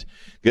extent.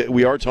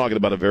 We are talking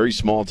about a very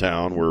small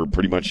town where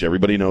pretty much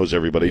everybody knows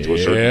everybody to a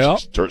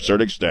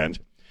certain extent.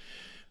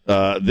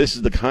 This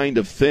is the kind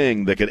of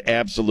thing that could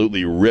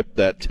absolutely rip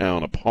that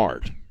town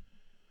apart.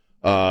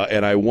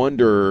 And I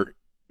wonder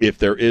if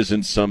there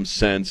isn't some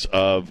sense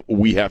of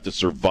we have to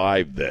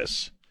survive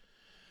this.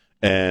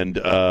 And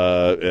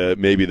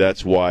maybe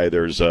that's why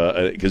there's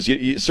because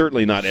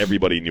certainly not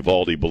everybody in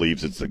Uvalde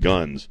believes it's the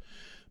guns.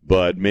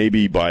 But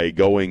maybe by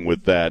going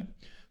with that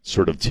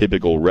sort of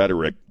typical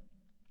rhetoric,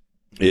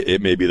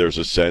 maybe there's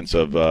a sense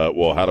of,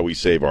 how do we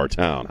save our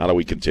town? How do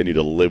we continue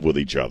to live with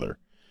each other?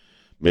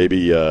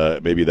 maybe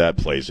that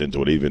plays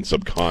into it even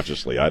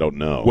subconsciously. I don't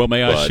know. Well,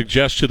 may I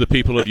suggest to the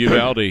people of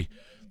Uvalde,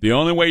 the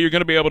only way you're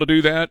going to be able to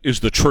do that is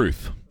the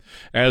truth.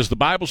 As the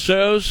Bible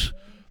says,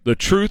 the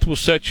truth will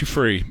set you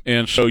free.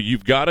 And so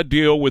you've got to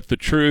deal with the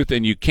truth,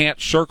 and you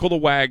can't circle the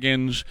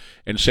wagons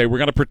and say we're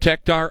going to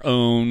protect our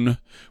own.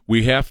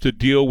 We have to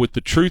deal with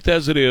the truth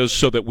as it is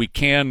so that we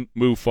can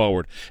move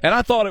forward. And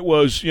I thought it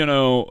was,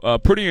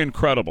 pretty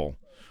incredible.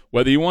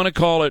 Whether you want to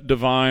call it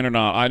divine or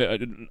not,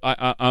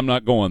 I'm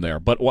not going there.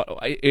 But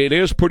it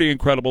is pretty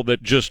incredible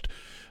that just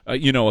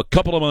a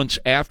couple of months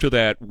after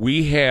that,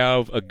 we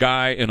have a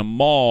guy in a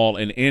mall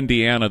in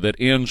Indiana that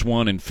ends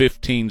one in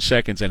 15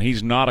 seconds, and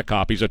he's not a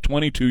cop. He's a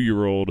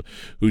 22-year-old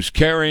who's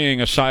carrying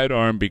a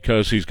sidearm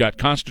because he's got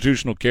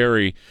constitutional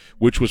carry,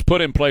 which was put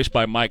in place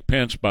by Mike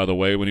Pence, by the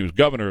way, when he was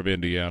governor of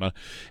Indiana.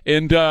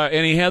 And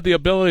he had the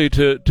ability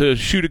to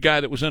shoot a guy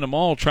that was in a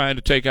mall trying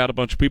to take out a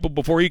bunch of people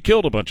before he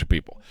killed a bunch of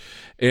people.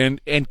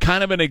 And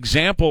kind of an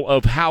example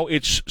of how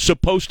it's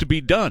supposed to be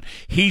done.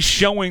 He's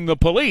showing the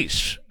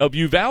police of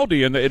Uvalde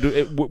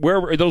and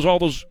wherever all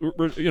those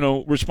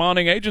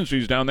responding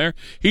agencies down there.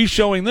 He's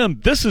showing them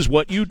this is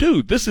what you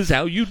do. This is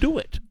how you do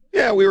it.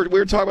 Yeah, we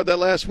were talking about that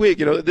last week.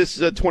 This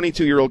is a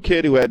 22-year-old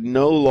kid who had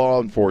no law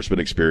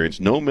enforcement experience,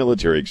 no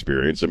military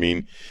experience. I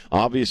mean,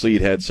 obviously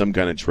he'd had some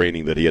kind of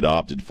training that he had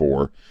opted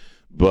for.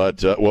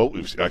 But,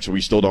 actually,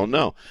 we still don't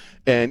know.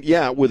 And,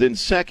 yeah, within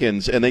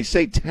seconds, and they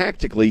say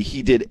tactically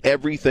he did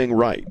everything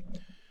right.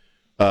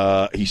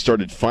 He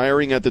started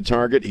firing at the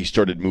target. He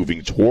started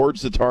moving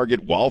towards the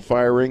target while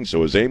firing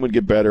so his aim would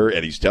get better.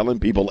 And he's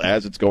telling people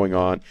as it's going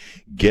on,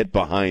 get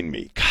behind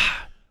me.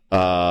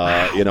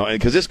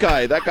 Because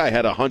that guy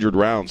had 100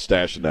 rounds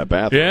stashed in that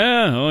bathroom.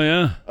 Yeah, oh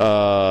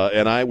yeah.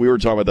 And we were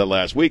talking about that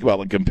last week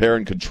about compare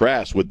and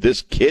contrast what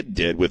this kid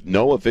did with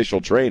no official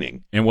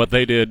training and what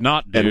they did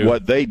not do, and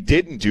what they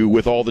didn't do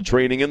with all the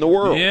training in the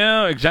world.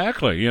 Yeah,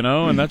 exactly.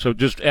 And that's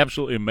just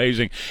absolutely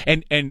amazing.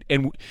 And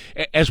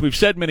as we've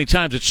said many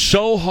times, it's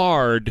so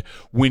hard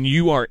when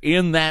you are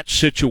in that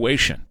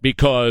situation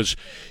because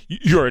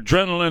your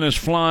adrenaline is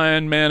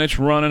flying, man. It's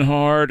running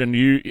hard,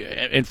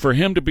 and for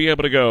him to be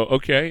able to go,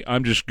 okay,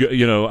 I'm just, I'm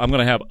going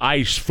to have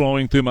ice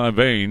flowing through my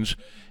veins,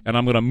 and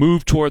I'm going to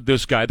move toward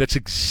this guy. That's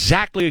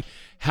exactly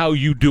how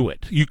you do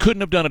it. You couldn't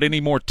have done it any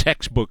more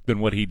textbook than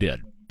what he did.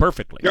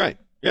 Perfectly. Right,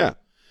 yeah.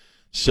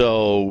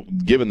 So,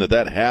 given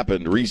that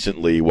happened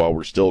recently while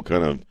we're still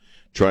kind of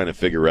trying to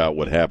figure out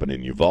what happened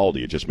in Uvalde,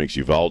 it just makes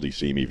Uvalde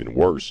seem even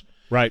worse.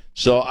 Right.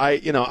 So, I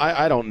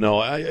don't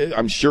know.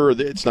 I'm sure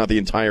that it's not the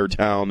entire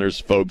town. There's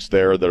folks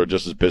there that are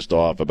just as pissed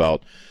off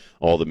about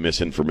all the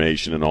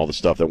misinformation and all the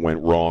stuff that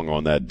went wrong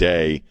on that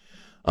day.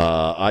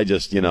 I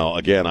just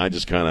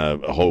kind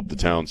of hope the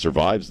town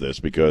survives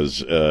this because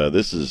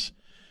this is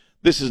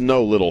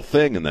no little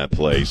thing in that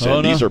place.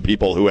 And these are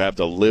people who have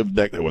to live,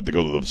 who have to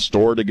go to the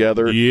store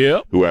together,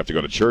 who have to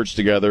go to church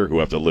together, who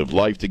have to live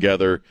life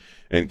together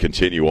and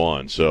continue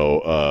on.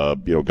 So,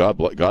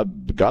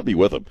 God be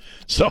with them.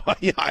 So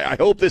I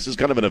hope this is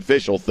kind of an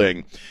official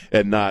thing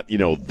and not,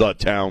 the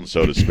town,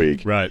 so to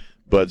speak. Right.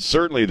 But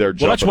certainly they're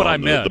jumping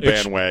on the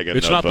bandwagon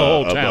it's not the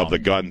whole town. Of the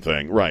gun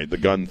thing. Right, the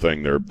gun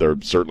thing, they're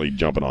certainly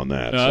jumping on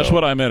that. That's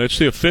what I meant. It's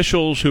the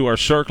officials who are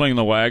circling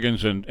the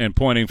wagons and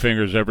pointing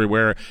fingers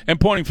everywhere, and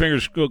pointing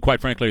fingers,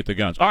 quite frankly, at the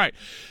guns. All right.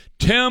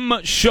 Tim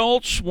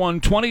Schultz won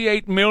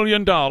 $28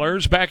 million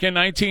back in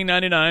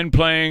 1999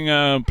 playing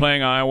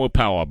Iowa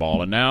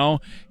Powerball, and now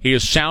he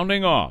is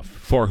sounding off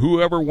for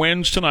whoever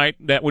wins tonight.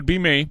 That would be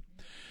me.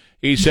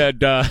 He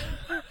said...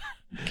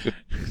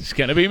 It's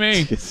going to be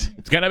me.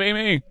 It's going to be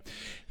me.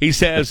 He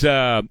says,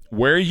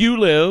 where you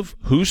live,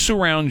 who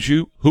surrounds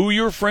you, who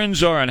your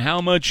friends are, and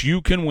how much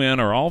you can win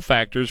are all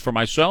factors. For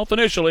myself,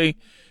 initially,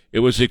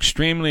 it was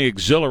extremely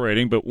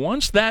exhilarating, but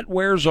once that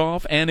wears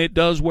off, and it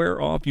does wear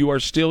off, you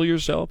are still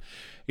yourself.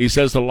 He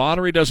says the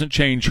lottery doesn't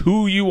change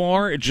who you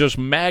are. It just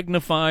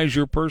magnifies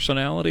your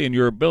personality and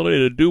your ability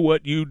to do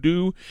what you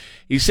do.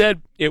 He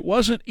said it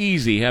wasn't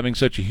easy having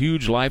such a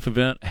huge life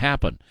event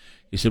happen.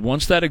 He said,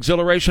 once that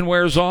exhilaration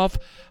wears off,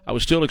 I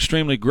was still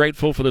extremely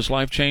grateful for this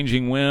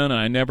life-changing win, and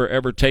I never,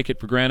 ever take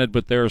it for granted,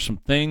 but there are some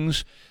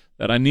things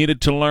that I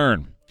needed to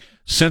learn.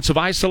 Sense of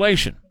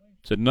isolation.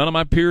 He said, none of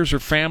my peers or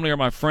family or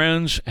my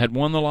friends had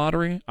won the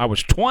lottery. I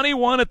was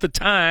 21 at the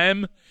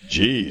time.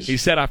 Jeez. He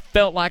said, I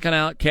felt like an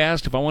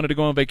outcast. If I wanted to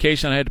go on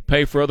vacation, I had to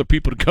pay for other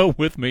people to go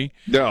with me.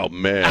 Oh,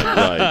 man,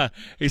 right.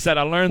 He said,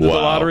 I learned that the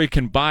lottery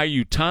can buy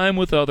you time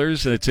with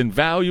others, and it's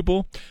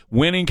invaluable.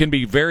 Winning can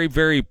be very,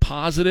 very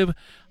positive.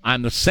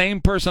 I'm the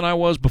same person I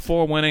was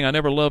before winning. I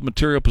never loved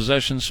material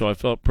possessions, so I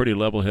felt pretty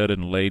level-headed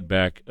and laid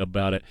back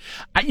about it.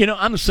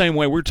 I'm the same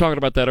way. We were talking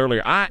about that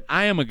earlier. I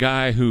am a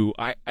guy who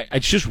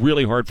it's just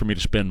really hard for me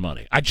to spend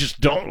money. I just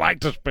don't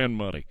like to spend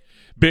money,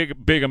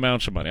 big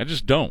amounts of money. I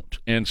just don't.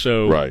 And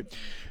so, right.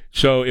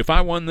 So if I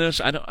won this,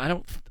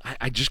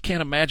 I just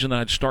can't imagine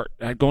that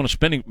I'd go on a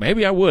spending.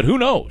 Maybe I would. Who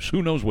knows?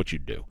 Who knows what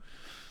you'd do?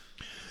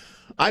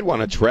 I'd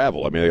want to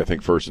travel. I mean, I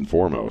think first and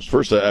foremost.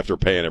 First, after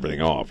paying everything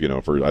off,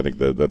 I think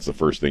that's the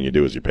first thing you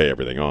do is you pay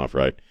everything off,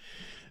 right?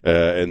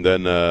 And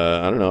then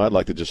I don't know. I'd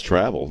like to just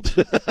travel.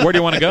 Where do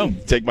you want to go?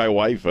 Take my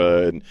wife.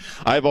 And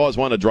I've always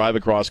wanted to drive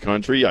across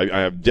country.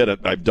 I've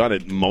done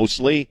it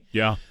mostly.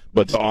 Yeah.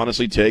 But to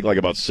honestly take like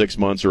about 6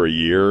 months or a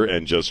year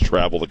and just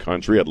travel the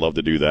country, I'd love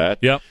to do that.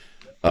 Yep.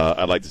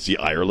 I'd like to see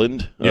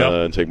Ireland Yep.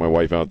 and take my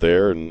wife out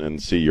there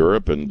and see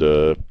Europe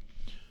and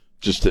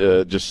just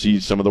see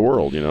some of the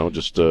world.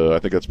 I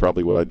think that's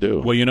probably what I'd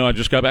do. Well, I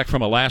just got back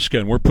from Alaska,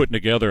 and we're putting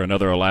together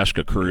another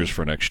Alaska cruise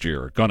for next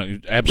year.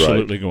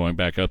 Absolutely going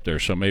back up there,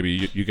 so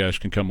maybe you guys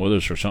can come with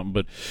us or something.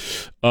 But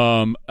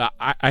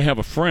I have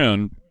a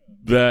friend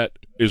that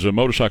is a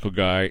motorcycle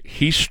guy.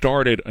 He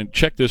started, and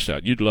check this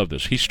out, you'd love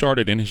this. He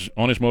started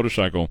on his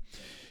motorcycle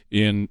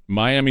in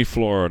Miami,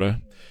 Florida,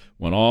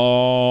 went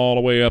all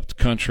the way up the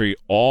country,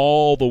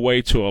 all the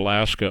way to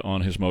Alaska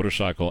on his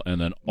motorcycle,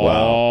 and then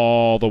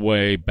all the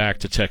way back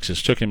to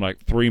Texas. Took him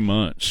like 3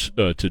 months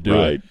to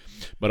do it.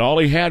 But all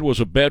he had was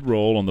a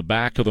bedroll on the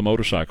back of the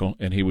motorcycle,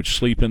 and he would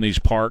sleep in these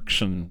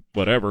parks and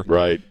whatever.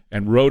 Right.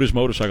 And rode his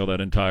motorcycle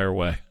that entire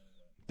way.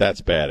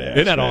 That's badass.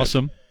 Isn't that man.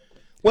 awesome?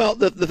 Well,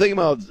 the thing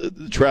about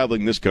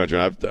traveling this country,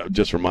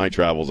 just from my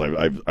travels,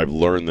 I've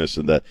learned this,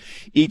 and that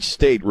each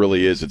state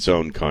really is its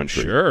own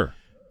country. Sure.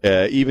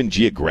 Even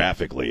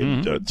geographically,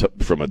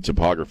 from a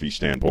topography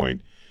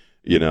standpoint,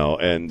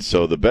 and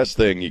so the best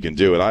thing you can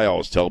do, and I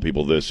always tell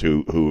people this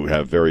who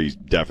have very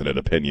definite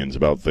opinions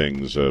about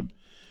things, have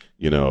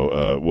you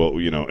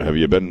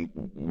been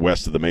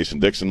west of the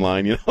Mason-Dixon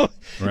line?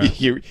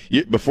 Right.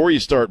 Before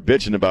you start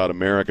bitching about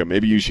America,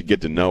 maybe you should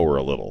get to know her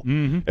a little.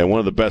 Mm-hmm. And one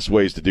of the best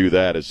ways to do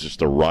that is just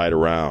to ride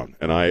around.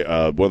 And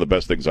one of the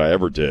best things I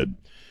ever did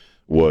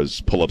was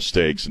pull up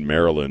stakes in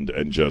Maryland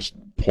and just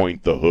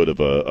point the hood of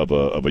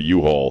a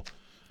U-Haul,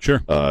 sure,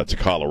 to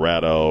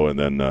Colorado and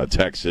then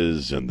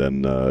Texas, and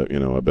then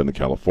I've been to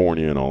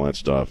California and all that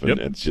stuff. And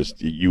it's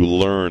just you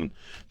learn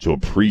to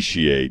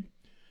appreciate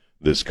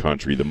this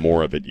country the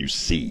more of it you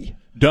see.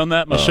 Done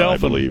that myself. I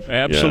believe.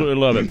 Absolutely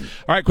love it.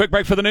 All right, quick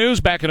break for the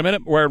news. Back in a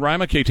minute. We're at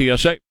Rima,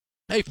 KTSA.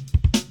 Hey.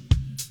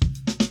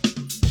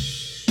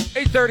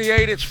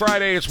 8:38, it's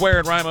Friday, it's Where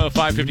at Rima,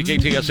 550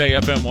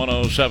 KTSA, FM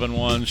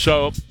 1071.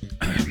 So,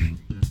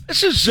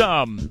 this is,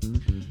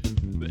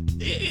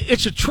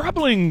 it's a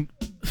troubling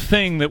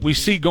thing that we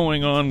see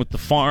going on with the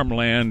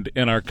farmland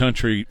in our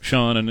country,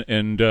 Sean,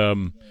 and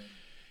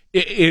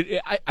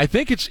I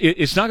think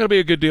it's not going to be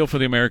a good deal for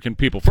the American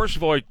people. First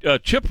of all,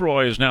 Chip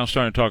Roy is now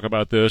starting to talk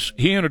about this.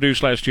 He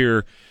introduced last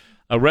year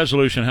a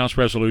resolution, House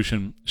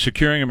resolution,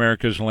 Securing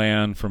America's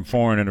Land from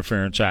Foreign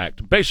Interference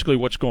Act. Basically,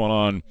 what's going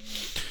on,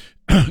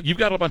 you've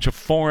got a bunch of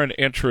foreign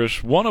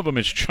interests. One of them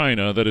is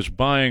China, that is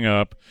buying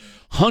up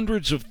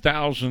hundreds of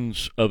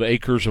thousands of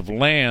acres of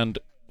land,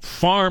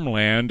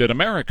 farmland in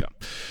America.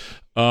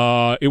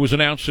 It was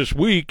announced this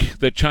week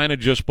that China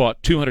just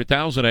bought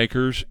 200,000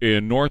 acres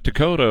in North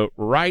Dakota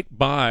right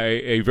by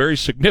a very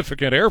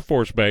significant Air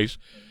Force base.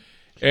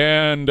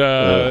 And,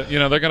 they're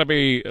going to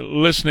be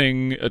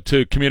listening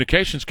to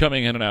communications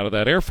coming in and out of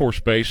that Air Force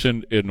base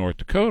in North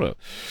Dakota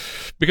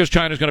because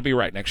China's going to be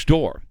right next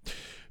door.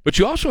 But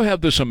you also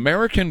have this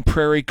American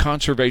Prairie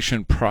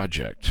Conservation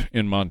Project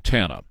in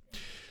Montana.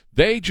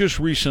 They just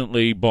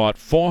recently bought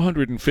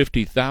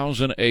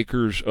 450,000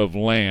 acres of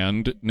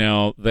land.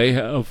 Now, they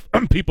have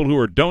people who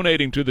are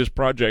donating to this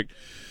project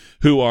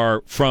who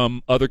are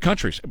from other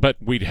countries, but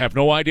we'd have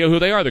no idea who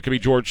they are. There could be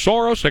George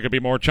Soros, there could be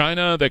more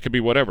China, there could be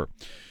whatever.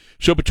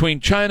 So between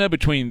China,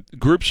 between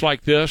groups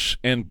like this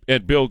and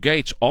Bill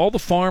Gates, all the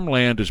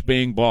farmland is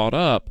being bought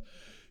up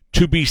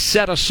to be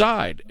set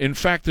aside. In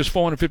fact, this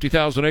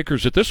 450,000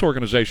 acres that this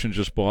organization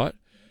just bought,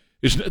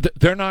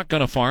 they're not going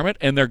to farm it,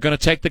 and they're going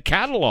to take the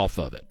cattle off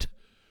of it.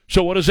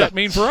 So what does that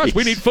mean for us?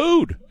 We need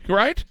food,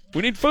 right?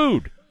 We need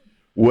food.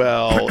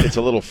 Well, it's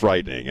a little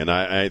frightening, and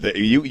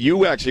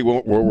you actually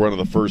were one of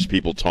the first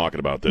people talking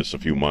about this a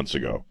few months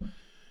ago,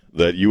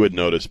 that you had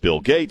noticed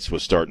Bill Gates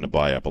was starting to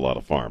buy up a lot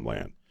of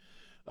farmland.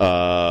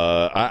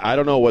 I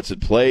don't know what's at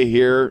play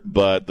here,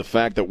 but the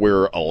fact that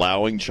we're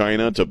allowing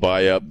China to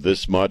buy up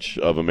this much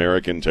of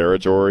American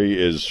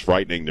territory is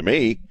frightening to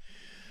me.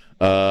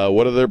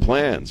 What are their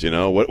plans?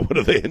 What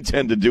do they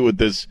intend to do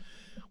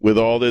with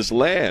all this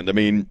land? I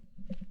mean,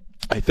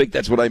 I think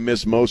that's what I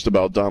miss most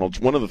about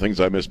one of the things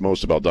I miss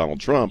most about Donald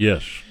Trump.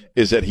 Yes.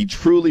 Is that he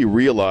truly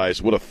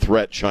realized what a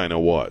threat China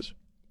was.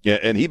 Yeah,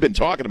 and he'd been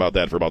talking about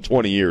that for about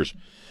 20 years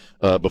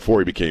before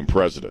he became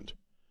president.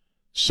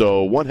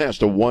 So one has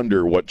to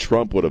wonder what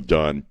Trump would have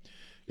done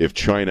if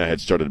China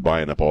had started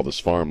buying up all this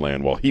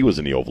farmland while he was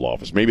in the Oval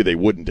Office. Maybe they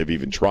wouldn't have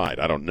even tried.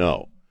 I don't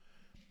know.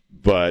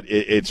 But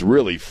it's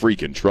really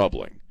freaking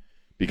troubling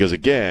because,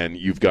 again,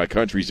 you've got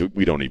countries that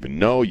we don't even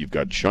know. You've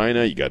got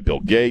China. You got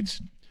Bill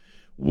Gates.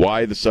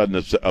 Why the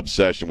sudden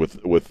obsession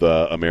with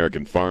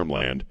American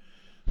farmland?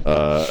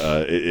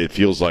 It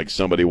feels like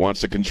somebody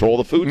wants to control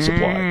the food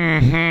supply.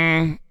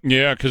 Mm-hmm.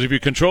 Yeah, because if you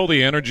control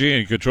the energy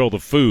and you control the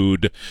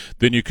food,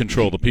 then you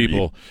control the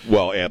people.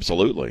 Well,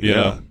 absolutely.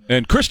 Yeah.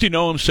 And Kristi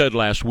Noem said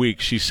last week,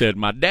 she said,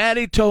 my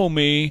daddy told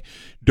me,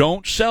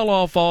 don't sell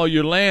off all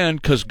your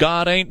land because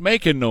God ain't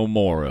making no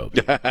more of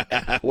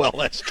it. Well,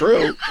 that's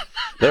true.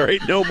 There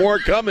ain't no more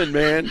coming,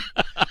 man.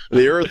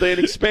 The earth ain't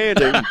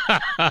expanding.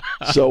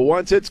 So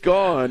once it's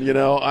gone,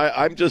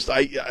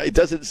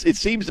 it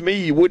seems to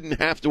me you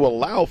wouldn't have to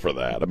allow for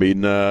that. I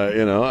mean,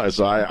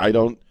 so I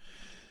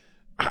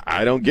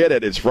don't get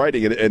it. It's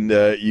frightening. And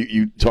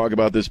you talk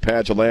about this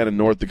patch of land in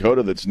North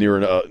Dakota that's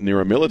near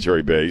a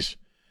military base.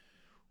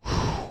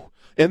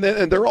 And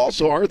they're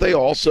also, aren't they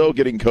also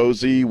getting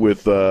cozy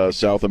with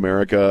South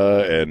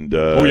America and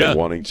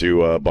wanting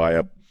to buy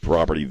up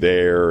property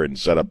there and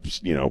set up,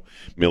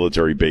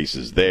 military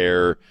bases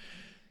there?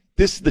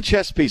 The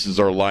chess pieces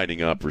are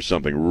lining up for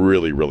something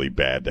really, really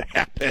bad to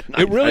happen.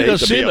 It really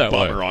does seem that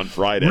way. On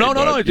Friday. No,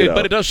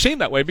 but it does seem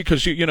that way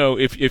because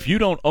if you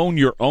don't own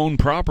your own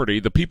property,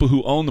 the people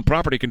who own the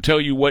property can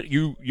tell you what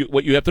you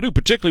have to do,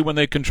 particularly when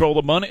they control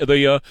the money,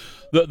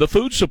 the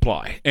food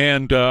supply,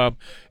 and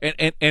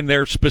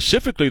they're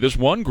specifically this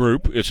one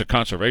group. It's a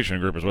conservation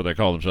group, is what they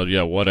call themselves.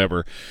 Yeah,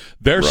 whatever.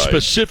 They're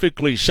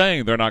specifically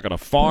saying they're not going to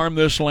farm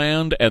this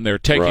land, and they're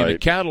taking the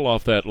cattle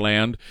off that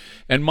land.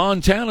 And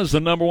Montana's the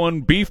number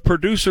one beef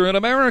producer in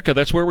America.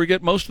 That's where we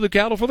get most of the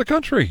cattle for the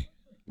country.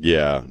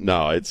 Yeah,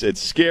 no, it's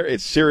scary.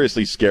 It's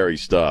seriously scary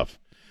stuff.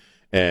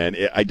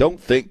 And I don't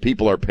think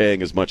people are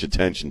paying as much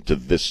attention to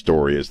this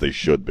story as they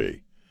should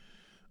be.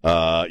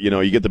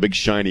 You get the big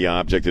shiny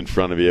object in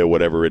front of you,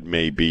 whatever it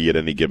may be at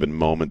any given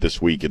moment.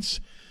 This week it's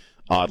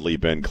oddly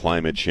been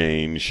climate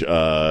change,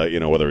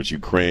 whether it's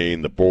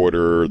Ukraine, the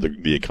border,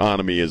 the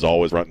economy is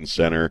always front and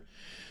center.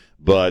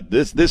 But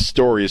this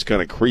story is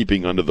kind of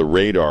creeping under the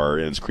radar,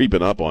 and it's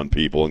creeping up on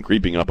people and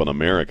creeping up on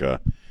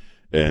America.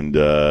 And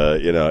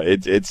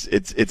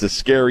it's a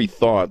scary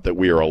thought that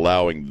we are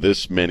allowing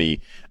this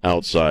many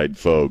outside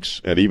folks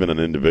and even an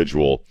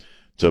individual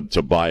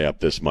to buy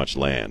up this much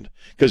land.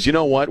 Because you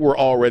know what? We're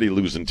already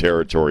losing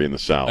territory in the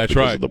South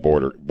because of the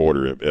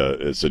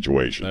border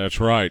situation. That's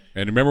right.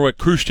 And remember what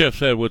Khrushchev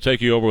said, we'll take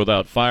you over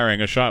without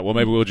firing a shot. Well,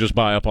 maybe we'll just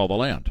buy up all the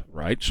land,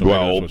 right? So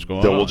that's what's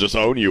going on. We'll just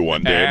own you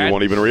one day and we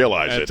won't even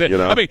realize it.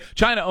 I mean,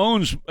 China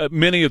owns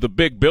many of the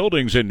big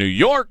buildings in New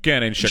York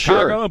and in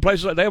Chicago and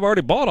places like they've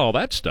already bought all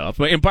that stuff.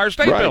 Empire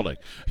State Building.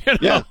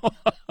 Yeah.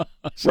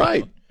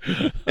 Right.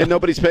 And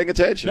nobody's paying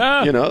attention.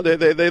 No.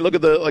 They look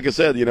at like I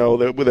said, they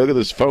look at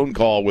this phone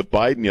call with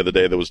Biden the other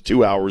day that was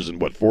 2 hours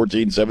and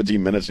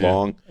 17 minutes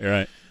long.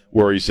 Right.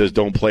 Where he says,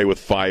 don't play with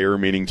fire,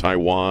 meaning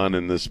Taiwan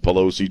and this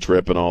Pelosi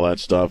trip and all that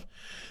stuff.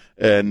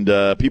 And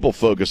people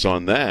focus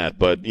on that,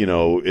 but I'm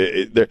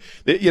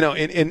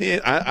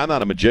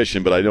not a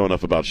magician, but I know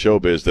enough about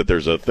showbiz that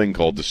there's a thing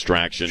called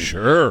distraction,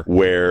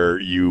 where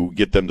you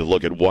get them to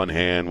look at one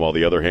hand while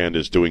the other hand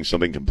is doing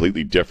something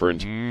completely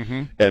different,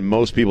 and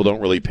most people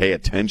don't really pay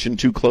attention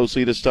too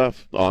closely to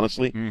stuff,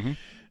 honestly.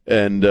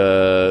 And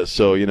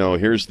so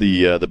here's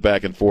the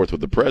back and forth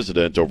with the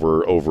president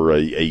over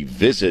a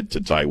visit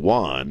to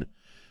Taiwan,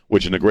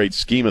 which in the great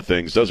scheme of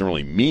things doesn't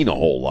really mean a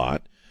whole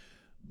lot.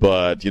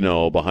 But,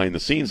 behind the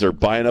scenes, they're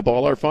buying up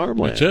all our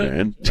farmland. That's it.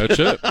 Man. That's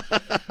it.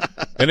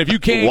 And if you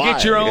can't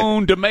get your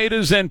own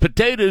tomatoes and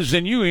potatoes,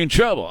 then you're in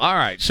trouble. All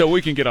right, so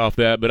we can get off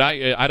that. But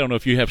I don't know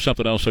if you have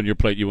something else on your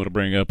plate you want to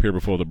bring up here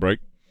before the break.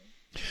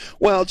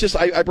 Well, just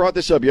I brought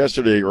this up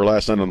yesterday or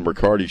last night on the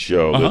Riccardi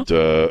show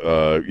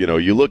that,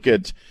 you look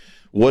at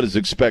what is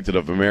expected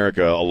of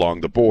America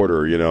along the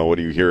border. When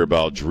you hear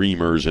about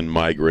dreamers and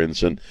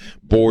migrants and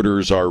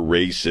borders are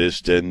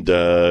racist and,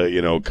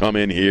 come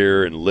in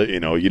here and,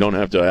 you don't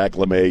have to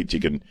acclimate. You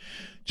can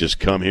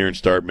just come here and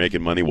start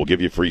making money. We'll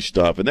give you free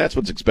stuff. And that's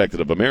what's expected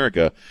of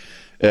America.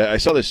 I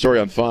saw this story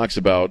on Fox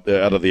about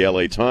out of the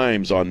LA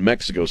Times on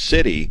Mexico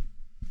City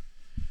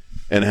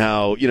and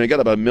how, you got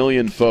about 1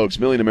 million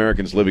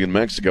Americans living in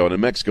Mexico. And in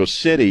Mexico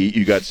City,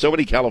 you got so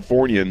many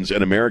Californians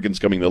and Americans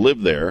coming to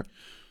live there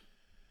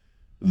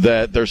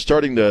that they're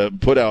starting to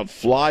put out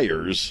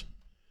flyers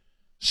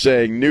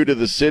saying, new to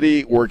the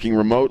city, working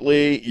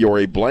remotely, you're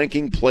a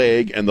blanking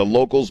plague, and the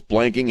locals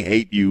blanking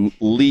hate you,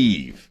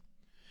 leave.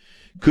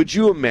 Could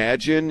you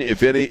imagine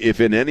if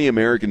in any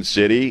American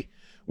city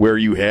where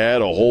you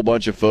had a whole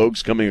bunch of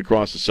folks coming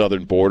across the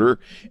southern border,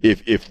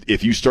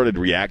 if you started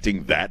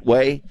reacting that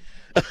way?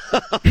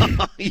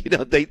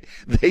 They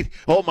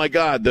oh my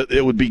God,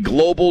 it would be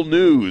global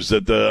news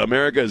that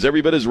America is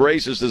every bit as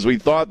racist as we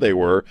thought they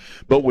were.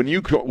 But when you're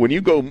a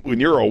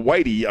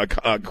whitey,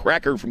 a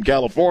cracker from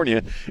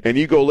California, and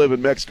you go live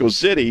in Mexico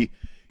City,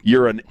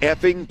 you're an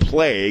effing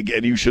plague,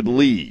 and you should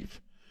leave.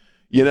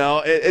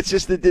 It's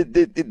just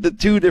the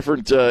two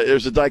different.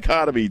 There's a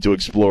dichotomy to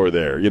explore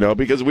there.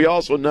 Because we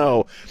also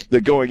know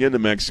that going into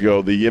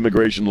Mexico, the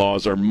immigration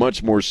laws are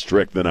much more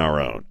strict than our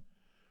own.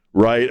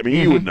 Right? I mean,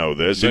 you would know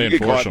this. If you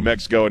get caught in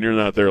Mexico and you're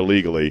not there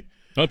illegally,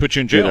 they'll put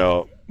you in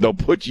jail. They'll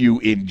put you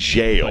in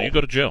jail. No, you go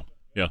to jail.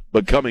 Yeah.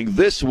 But coming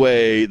this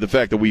way, the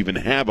fact that we even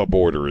have a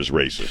border is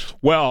racist.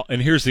 Well,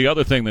 and here's the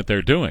other thing that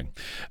they're doing.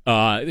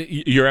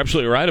 You're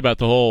absolutely right about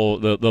the whole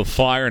the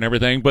fire and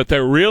everything, but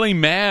they're really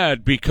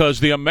mad because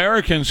the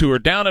Americans who are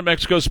down in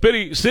Mexico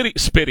City,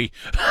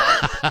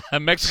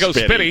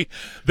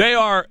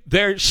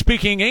 they're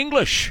speaking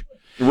English.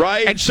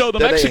 Right. And so the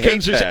That they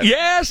Mexicans hate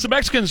that. the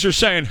Mexicans are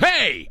saying,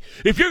 hey,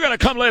 if you're going to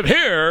come live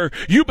here,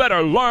 you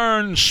better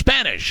learn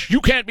Spanish.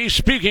 You can't be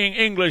speaking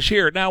English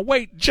here. Now,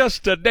 wait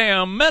just a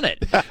damn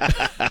minute.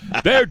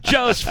 They're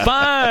just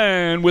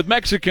fine with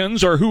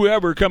Mexicans or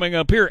whoever coming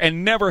up here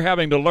and never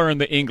having to learn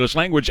the English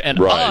language, and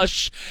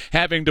us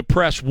having to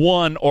press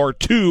 1 or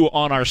 2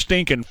 on our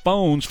stinking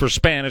phones for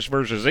Spanish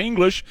versus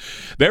English.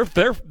 They're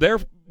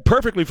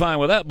perfectly fine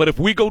with that. But if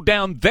we go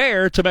down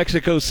there to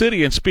Mexico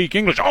City and speak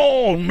English,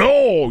 oh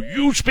no,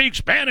 you speak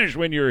Spanish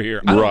when you're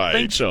here. I don't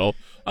think so.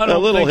 I don't a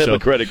little think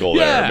hypocritical so.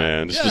 there,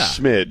 man. Just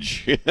a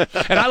smidge.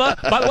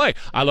 And by the way,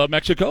 I love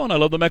Mexico and I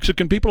love the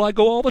Mexican people. I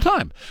go all the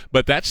time.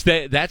 But that's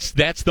the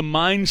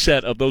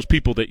mindset of those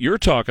people that you're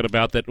talking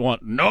about that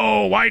want,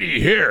 no, Whitey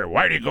here,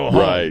 Whitey go home.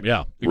 Right.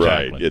 Yeah,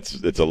 exactly. Right.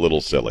 It's a little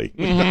silly.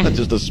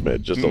 Just a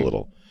smidge, just a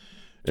little.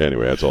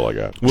 Anyway, that's all I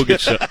got. We'll get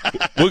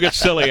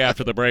silly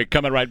after the break.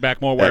 Coming right back.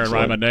 More Ware and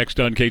Ryman next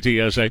on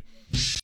KTSA.